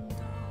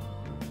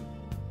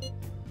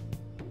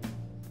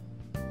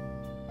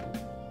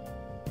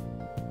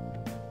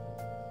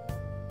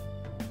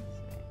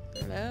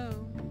 Hello?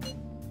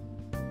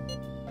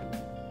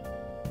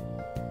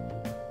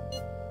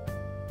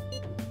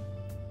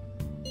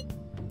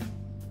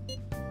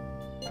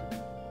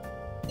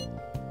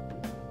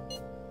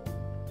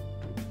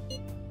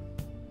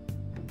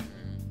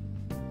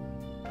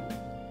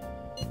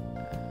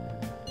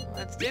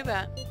 Let's do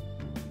that.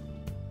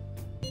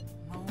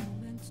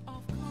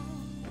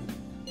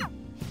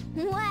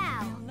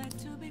 Wow!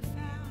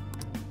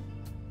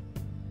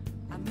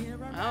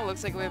 Oh,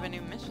 looks like we have a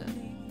new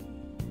mission.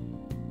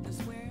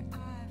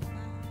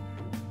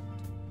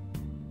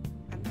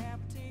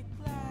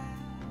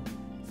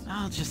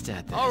 I'll just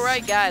add this.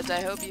 Alright guys,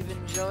 I hope you've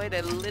enjoyed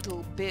a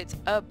little bit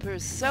of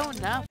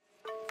Persona.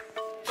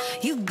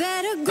 You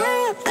better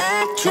grab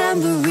that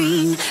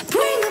tambourine.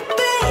 Bring the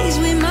bass,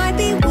 we might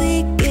be